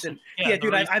more recent. Yeah,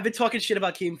 dude, I've been talking shit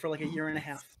about Keem for like a year and a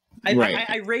half.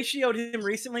 I ratioed him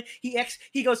recently.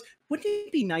 He goes, wouldn't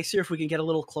it be nicer if we can get a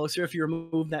little closer if you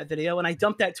remove that video? And I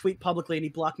dumped that tweet publicly, and he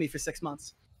blocked me for 6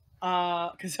 months.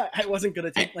 Because I wasn't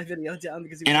gonna take my video down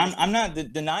because. I'm not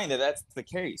denying that that's the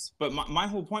case, but my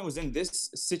whole point was in this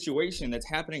situation that's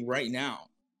happening right now.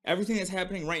 Everything that's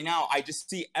happening right now, I just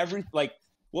see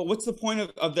what's the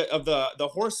point of the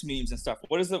horse memes and stuff?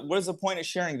 What is the point of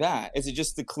sharing that? Is it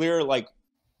just the clear that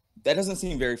doesn't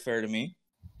seem very fair to me?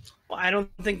 Well, I don't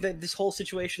think that this whole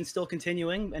situation is still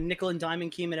continuing, and nickel and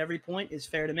diamond Keem at every point is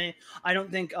fair to me. I don't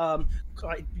think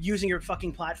using your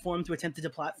fucking platform to attempt to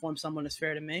deplatform someone is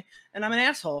fair to me. And I'm an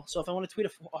asshole, so if I want to tweet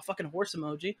a fucking horse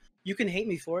emoji, you can hate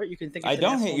me for it. You can think I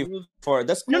don't hate you for it.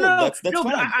 That's cool. No, that's no.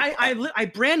 Fine. But I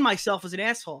brand myself as an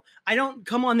asshole. I don't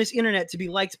come on this internet to be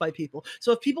liked by people.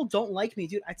 So if people don't like me,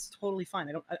 dude, it's totally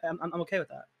fine. I'm okay with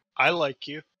that. I like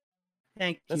you.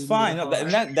 That's fine. No,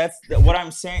 that's what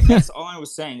I'm saying. That's all I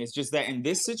was saying. It's just that in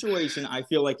this situation, I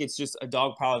feel like it's just a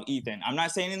dog pile of Ethan. I'm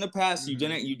not saying in the past you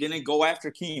didn't go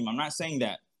after Keem. I'm not saying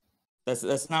that.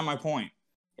 That's not my point.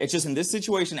 It's just in this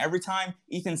situation, every time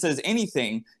Ethan says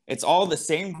anything, it's all the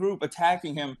same group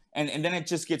attacking him, and then it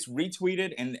just gets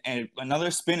retweeted and another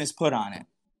spin is put on it.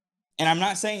 And I'm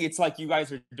not saying it's like you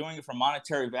guys are doing it for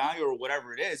monetary value or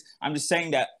whatever it is. I'm just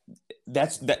saying that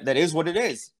is what it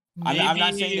is. I'm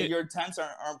not saying that your intents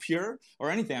aren't pure or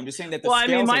anything. I'm just saying that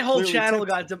my whole channel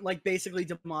got basically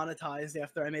demonetized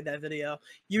after I made that video.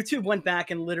 YouTube went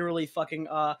back and literally fucking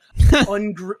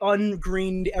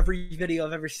ungreened every video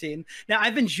I've ever seen. Now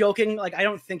I've been joking, like I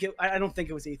don't think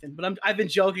it was Ethan, but I've been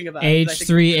joking about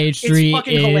H3H3 it's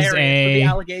fucking hilarious with the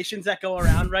allegations that go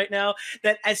around right now.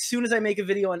 That as soon as I make a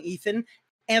video on Ethan,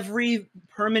 every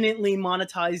permanently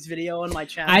monetized video on my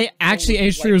channel.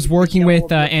 H3 was working with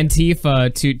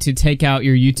Antifa to take out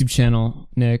your YouTube channel,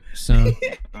 Nick. So, dude,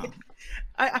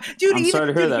 I'm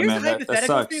sorry to hear that, man. That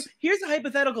sucks. Here's a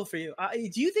hypothetical for you.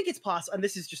 Do you think it's possible? And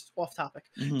this is just off topic.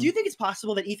 Do you think it's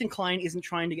possible that Ethan Klein isn't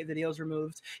trying to get videos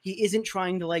removed? He isn't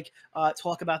trying to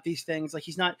talk about these things. Like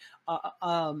he's not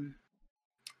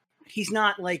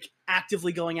like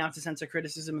actively going out to censor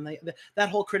criticism, and that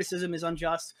whole criticism is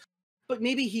unjust. But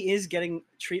maybe he is getting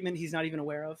treatment he's not even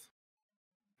aware of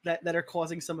that are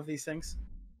causing some of these things.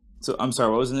 So I'm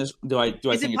sorry, what was in this? Do I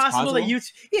think it's possible that YouTube?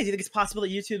 Yeah, do you think it's possible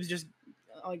that YouTube's just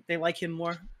they like him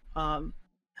more? That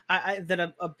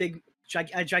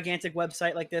a gigantic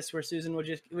website like this where Susan would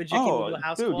just give him a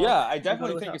house call. Yeah, I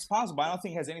definitely think it's possible. I don't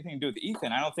think it has anything to do with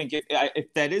Ethan. I don't think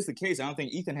if that is the case, I don't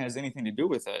think Ethan has anything to do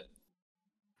with it.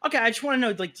 Okay, I just want to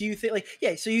know, do you think,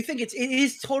 so you think it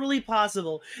is totally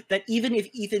possible that even if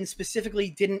Ethan specifically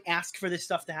didn't ask for this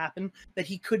stuff to happen, that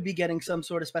he could be getting some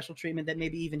sort of special treatment that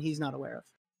maybe even he's not aware of?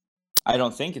 I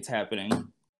don't think it's happening.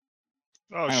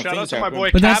 Oh, shout out to my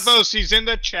boy Kavos. He's in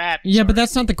the chat. Yeah, Sorry. But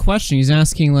that's not the question. He's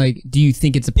asking, do you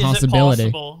think it's a possibility? Is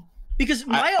it possible? Because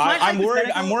I'm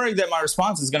worried that my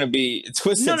response is going to be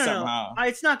twisted somehow. No.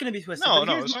 It's not going to be twisted. No, it's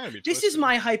not going to be twisted. This is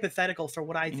my hypothetical for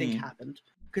what I think happened.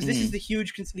 Because this is the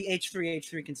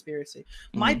H3H3 conspiracy.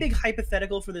 My big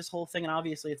hypothetical for this whole thing, and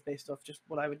obviously it's based off just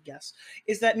what I would guess,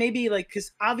 is that maybe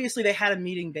because obviously they had a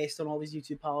meeting based on all these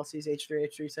YouTube policies.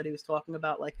 H3H3 said he was talking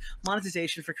about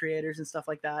monetization for creators and stuff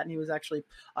like that, and he was actually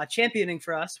championing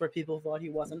for us where people thought he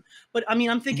wasn't. But I mean,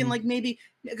 I'm thinking maybe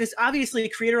because obviously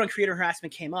creator on creator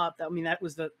harassment came up. That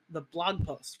was the blog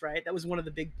post, right? That was one of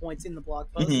the big points in the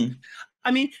blog post. I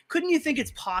mean, couldn't you think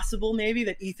it's possible maybe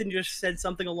that Ethan just said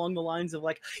something along the lines of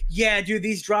yeah, dude,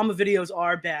 these drama videos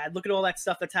are bad. Look at all that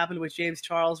stuff that's happened with James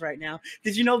Charles right now.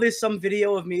 Did you know there's some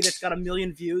video of me that's got 1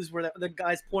 million views where the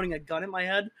guy's pointing a gun at my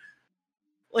head?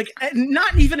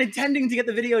 Not even intending to get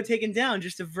the video taken down,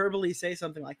 just to verbally say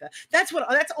something like that. That's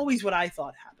always what I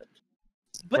thought happened.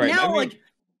 But now,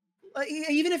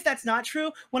 even if that's not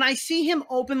true, when I see him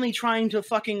openly trying to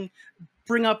fucking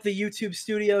bring up the YouTube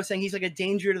studio, saying he's a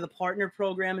danger to the partner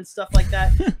program and stuff like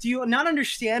that, do you not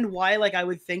understand why I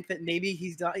would think that maybe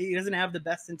he doesn't have the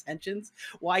best intentions?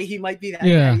 Why he might be that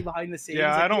guy behind the scenes?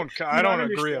 Yeah, I don't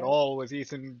agree at all with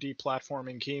Ethan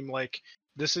deplatforming Keem.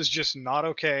 This is just not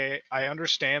okay. I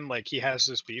understand, like, he has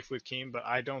this beef with Keem, but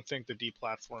I don't think the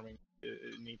deplatforming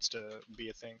needs to be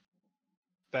a thing.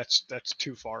 That's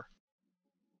too far.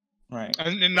 Right.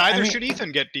 And neither should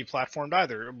Ethan get deplatformed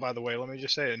either, by the way. Let me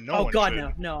just say it. No one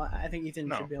should. No. I think Ethan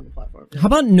should be on the platform. How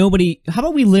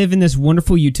about we live in this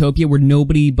wonderful utopia where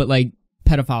nobody but, like,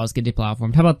 pedophiles get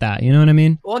deplatformed? How about that? You know what I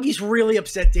mean? Well, he's really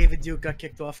upset David Duke got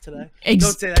kicked off today. Don't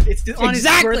say that. It's on his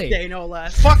birthday, no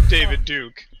less. Fuck David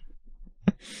Duke.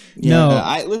 No.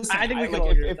 I think we can all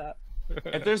agree with that.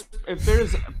 If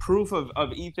there's proof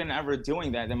of Ethan ever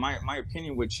doing that, then my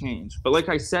opinion would change. But like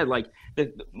I said, like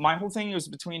my whole thing was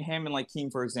between him and like Keem,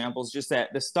 for example, is just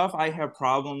that the stuff I have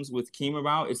problems with Keem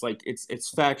about is like it's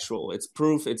factual, it's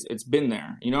proof, it's been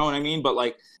there. You know what I mean? But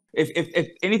like if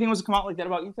anything was to come out like that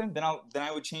about Ethan, then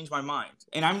I would change my mind.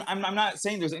 And I'm not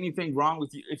saying there's anything wrong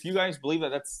with you. If you guys believe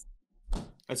that,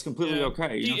 that's completely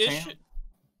okay. You know what I'm saying?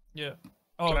 Yeah.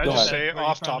 Can I just say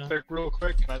off topic real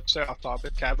quick? Can I just say off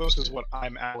topic? Kavos is what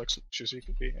I'm Alex wishes he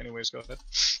could be. Anyways, go ahead.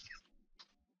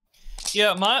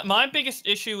 Yeah, my biggest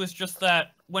issue is just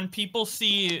that when people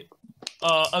see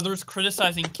others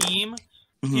criticizing Keem,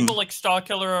 people like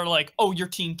Starkilla are like, "Oh, you're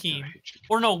Team Keem,"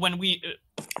 or no, when we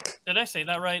did I say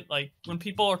that right? Like when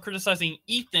people are criticizing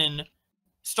Ethan,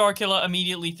 Starkilla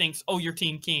immediately thinks, "Oh, you're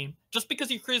Team Keem." Just because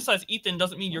you criticize Ethan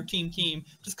doesn't mean you're Team Keem.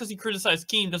 Just because you criticize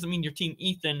Keem doesn't mean you're Team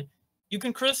Ethan. You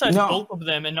can criticize both of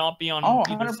them and not be on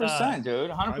either 100%, side.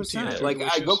 dude. 100%. Like,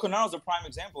 Goku Naruto's a prime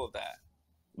example of that.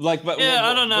 Like, but yeah,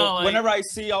 I don't know. Like, whenever I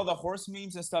see all the horse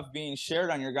memes and stuff being shared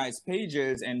on your guys'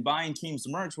 pages and buying Keem's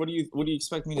merch, what do you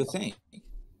expect me to think?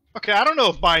 Okay, I don't know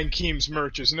if buying Keem's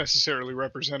merch is necessarily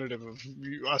representative of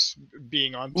us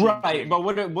being on Team Right, Keem. but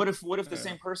what if the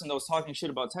same person that was talking shit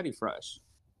about Teddy Fresh?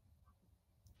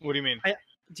 What do you mean? I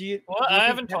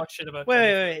haven't talked shit about.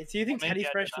 Wait. Do you think Teddy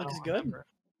Fresh looks good?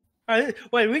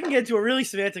 Wait, we can get into a really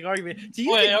semantic argument. Do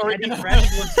you think Teddy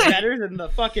Fresh looks better than the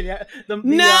fucking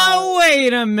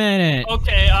wait a minute.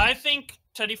 Okay, I think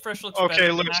Teddy Fresh looks better.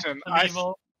 Okay, listen. I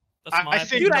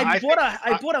think, dude, I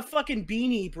bought a fucking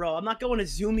beanie, bro. I'm not going to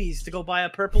Zoomies to go buy a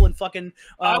purple and fucking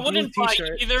I wouldn't blue buy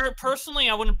t-shirt. either. Personally,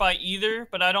 I wouldn't buy either,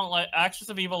 but I don't like Axis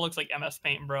of Evil looks like MS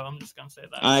Paint, bro. I'm just gonna say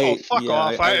that. Fuck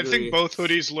off. I think both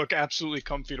hoodies look absolutely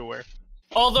comfy to wear.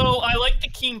 Although I like the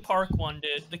Keem Park one,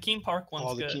 dude. The Keem Park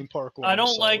one's good. Keem Park one. I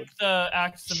don't like the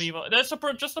Axis of Evil. That's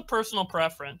just a personal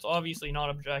preference, obviously not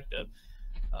objective.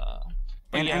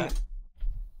 And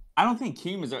I don't think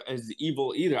Keem is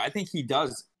evil either. I think he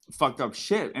does fucked up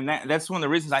shit, and that's one of the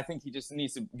reasons I think he just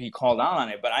needs to be called out on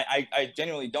it. But I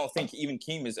genuinely don't think even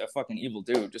Keem is a fucking evil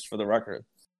dude, just for the record.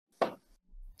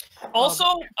 Also,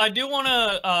 I do want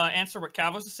to answer what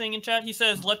Kavos is saying in chat. He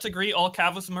says, "Let's agree, all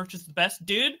Kavos merch is the best,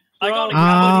 dude." I got a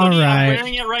Kavos hoodie. I'm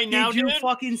wearing it right now, dude. Did you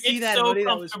fucking see that hoodie?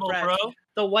 That was fresh. Bro.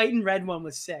 The white and red one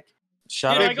was sick.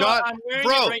 I'm wearing it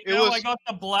right now. I got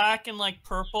the black and like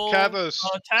purple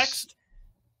text.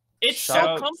 It's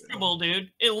so comfortable,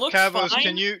 dude. It looks Kavos, fine.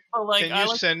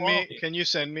 Can you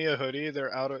send me a hoodie?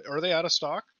 Are they out of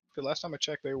stock? The last time I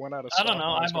checked, they went out of stock. I don't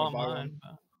know. I bought mine.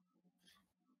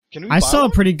 I saw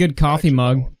a pretty good coffee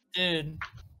mug. Dude.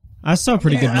 I saw a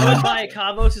pretty good mug. I would buy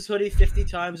Kavos' hoodie 50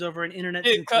 times over an internet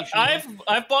sensation.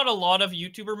 I've bought a lot of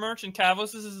YouTuber merch, and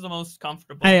Kavos' is the most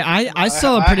comfortable. Hey, I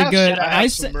saw a pretty good.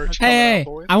 Hey,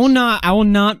 I will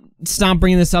not stop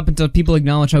bringing this up until people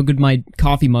acknowledge how good my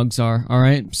coffee mugs are. All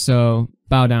right, so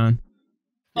bow down.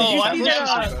 Did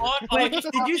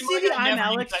you see the I'm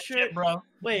Alex shirt, bro?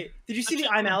 Wait, did you see the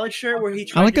I'm Alex shirt where he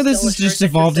tried I like how this has just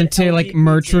evolved into like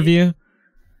merch review.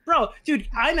 Bro, dude,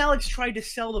 I'm Alex tried to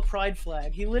sell the pride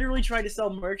flag. He literally tried to sell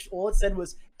merch. All it said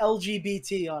was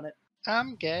LGBT on it.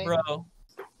 I'm gay, bro.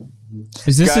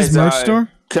 Is this his merch store?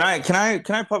 Can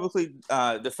I publicly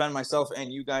defend myself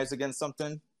and you guys against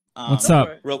something? What's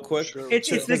up? Real quick.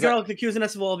 It's the girl accusing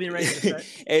us of all being racist,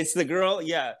 right? It's the girl,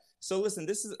 yeah. So listen,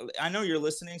 I know you're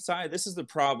listening, Sai. This is the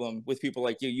problem with people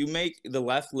like you. You make the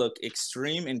left look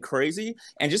extreme and crazy.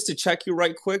 And just to check you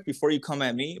right quick before you come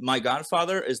at me, my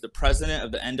godfather is the president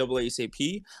of the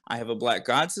NAACP. I have a black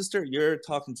god sister. You're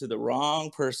talking to the wrong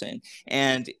person.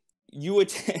 And you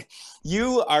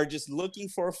are just looking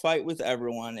for a fight with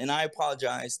everyone. And I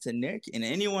apologize to Nick and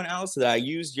anyone else that I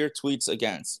used your tweets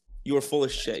against. You are full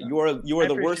of shit. You are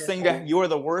the worst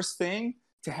thing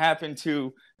to happen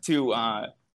to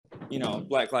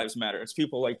Black Lives Matter. It's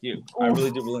people like you. I really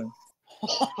do believe.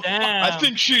 Damn. I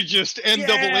think she just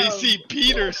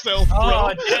NAACP'd herself, bro.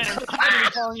 Oh, damn. I've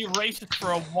been calling you racist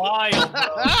for a while,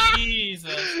 bro.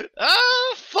 Jesus.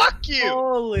 Oh, fuck you.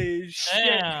 Holy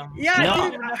shit. Damn. Yeah,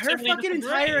 dude, her fucking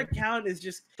entire account is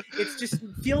just,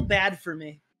 feel bad for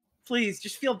me. Please,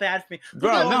 just feel bad for me.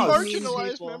 Bro, no,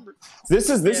 marginalized member. This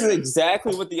is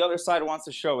exactly what the other side wants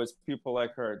to show is people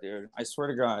like her, dude. I swear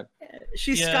to God.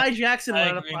 She's Sky Jackson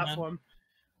on a platform.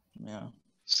 Man. Yeah.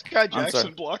 Sky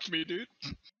Jackson blocked me, dude.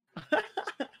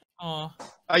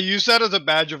 I use that as a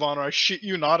badge of honor. I shit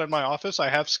you not, in my office, I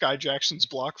have Sky Jackson's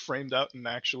block framed out and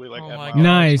actually like. Oh my God.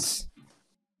 Nice.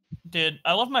 Dude,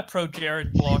 I love my Pro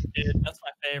Jared block, dude. That's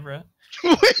my favorite.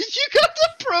 Wait, you got the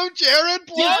Pro Jared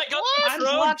block? Yeah, I got I'm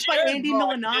blocked by Andy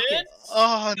Milanakis.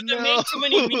 Oh no! I made too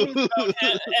many memes about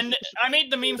him, and I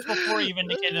made the memes before he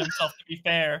vindicated himself. To be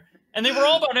fair, and they were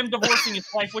all about him divorcing his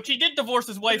wife, which he did divorce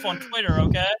his wife on Twitter.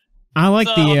 Okay. I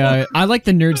like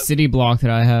the Nerd City block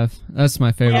that I have. That's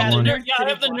my favorite one. I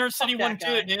have the Nerd City one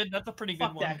too, dude. That's a pretty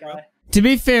good one, bro. To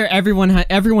be fair, everyone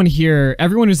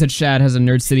who's at chat has a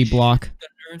Nerd City block. The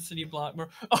Nerd City block, bro.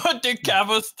 Oh, dude,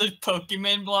 Cavos the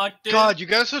Pokemon block, dude. God, you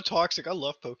guys are toxic. I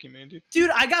love Pokemon, dude. Dude,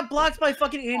 I got blocked by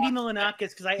fucking Andy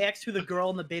Milanakis because I asked who the girl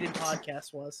in the baited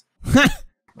podcast was.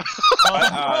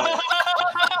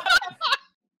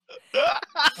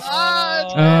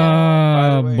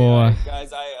 Oh boy,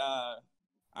 guys,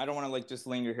 I don't want to like just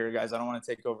linger here, guys. I don't want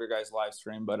to take over your guys' live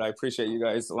stream, but I appreciate you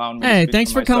guys allowing me. Hey,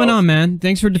 thanks for coming on, man.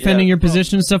 Thanks for defending your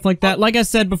position and stuff like that. Like I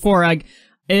said before, I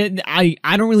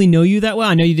don't really know you that well.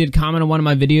 I know you did comment on one of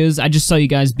my videos. I just saw you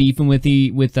guys beefing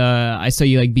I saw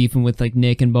you like beefing with like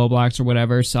Nick and Bowblocks or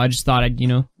whatever. So I just thought I'd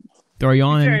throw you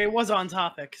on. It was on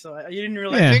topic, so you didn't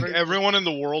really. I think everyone in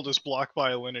the world is blocked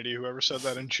by Alinity. Whoever said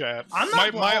that in chat. I'm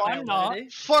not blocked by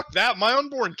Alinity. Fuck that. My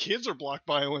unborn kids are blocked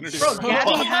by Alinity. Bro,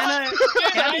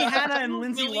 Gabby Hanna, and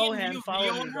Lindsay Lohan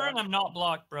follow her, and I'm not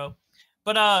blocked, bro.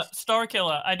 But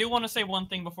Starkilla, I do want to say one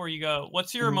thing before you go.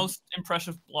 What's your most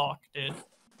impressive block, dude?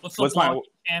 What's the block you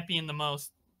champion the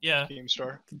most? Yeah.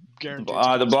 Keemstar. Guaranteed.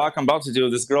 The block I'm about to do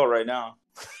with this girl right now.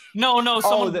 No,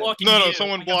 someone blocking you. No,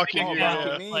 someone blocking you.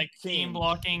 Yeah. Like Keem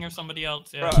blocking or somebody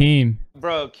else. Yeah.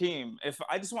 Bro, Keem. If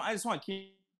I just want Keem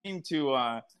to.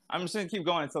 I'm just gonna keep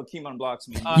going until Keem unblocks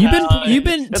me. You've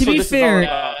been. To be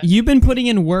fair, you've been putting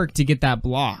in work to get that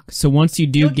block. So once you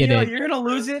do get it, you're gonna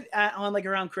lose it on like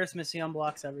around Christmas. He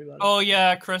unblocks everybody. Oh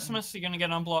yeah, Christmas. You're gonna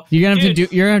get unblocked. You're gonna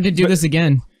have to do this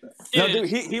again. No, dude,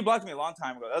 he blocked me a long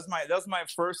time ago. That was my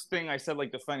first thing I said,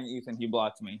 like defending Ethan. He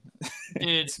blocked me.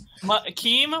 Dude,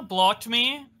 Keem blocked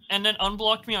me and then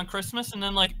unblocked me on Christmas, and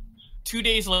then like 2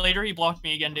 days later he blocked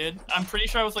me again, dude. I'm pretty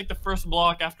sure I was like the first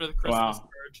block after the Christmas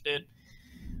purge, dude.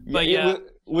 But yeah,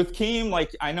 with Keem,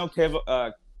 like I know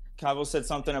Cavo said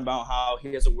something about how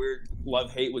he has a weird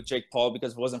love-hate with Jake Paul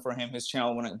because if it wasn't for him, his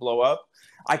channel wouldn't blow up.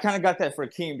 I kind of got that for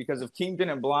Keem because if Keem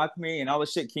didn't block me and all the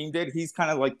shit Keem did, he's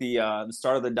kind of like the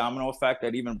start of the domino effect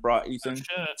that even brought Ethan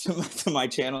to my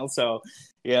channel. So,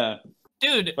 yeah.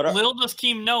 Dude, little does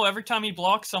Keem know, every time he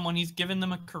blocks someone, he's giving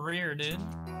them a career, dude.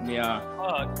 Yeah.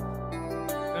 Fuck.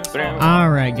 All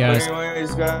right, guys.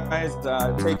 Anyways, guys,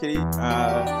 take it easy.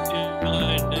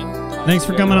 Thanks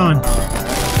for coming on.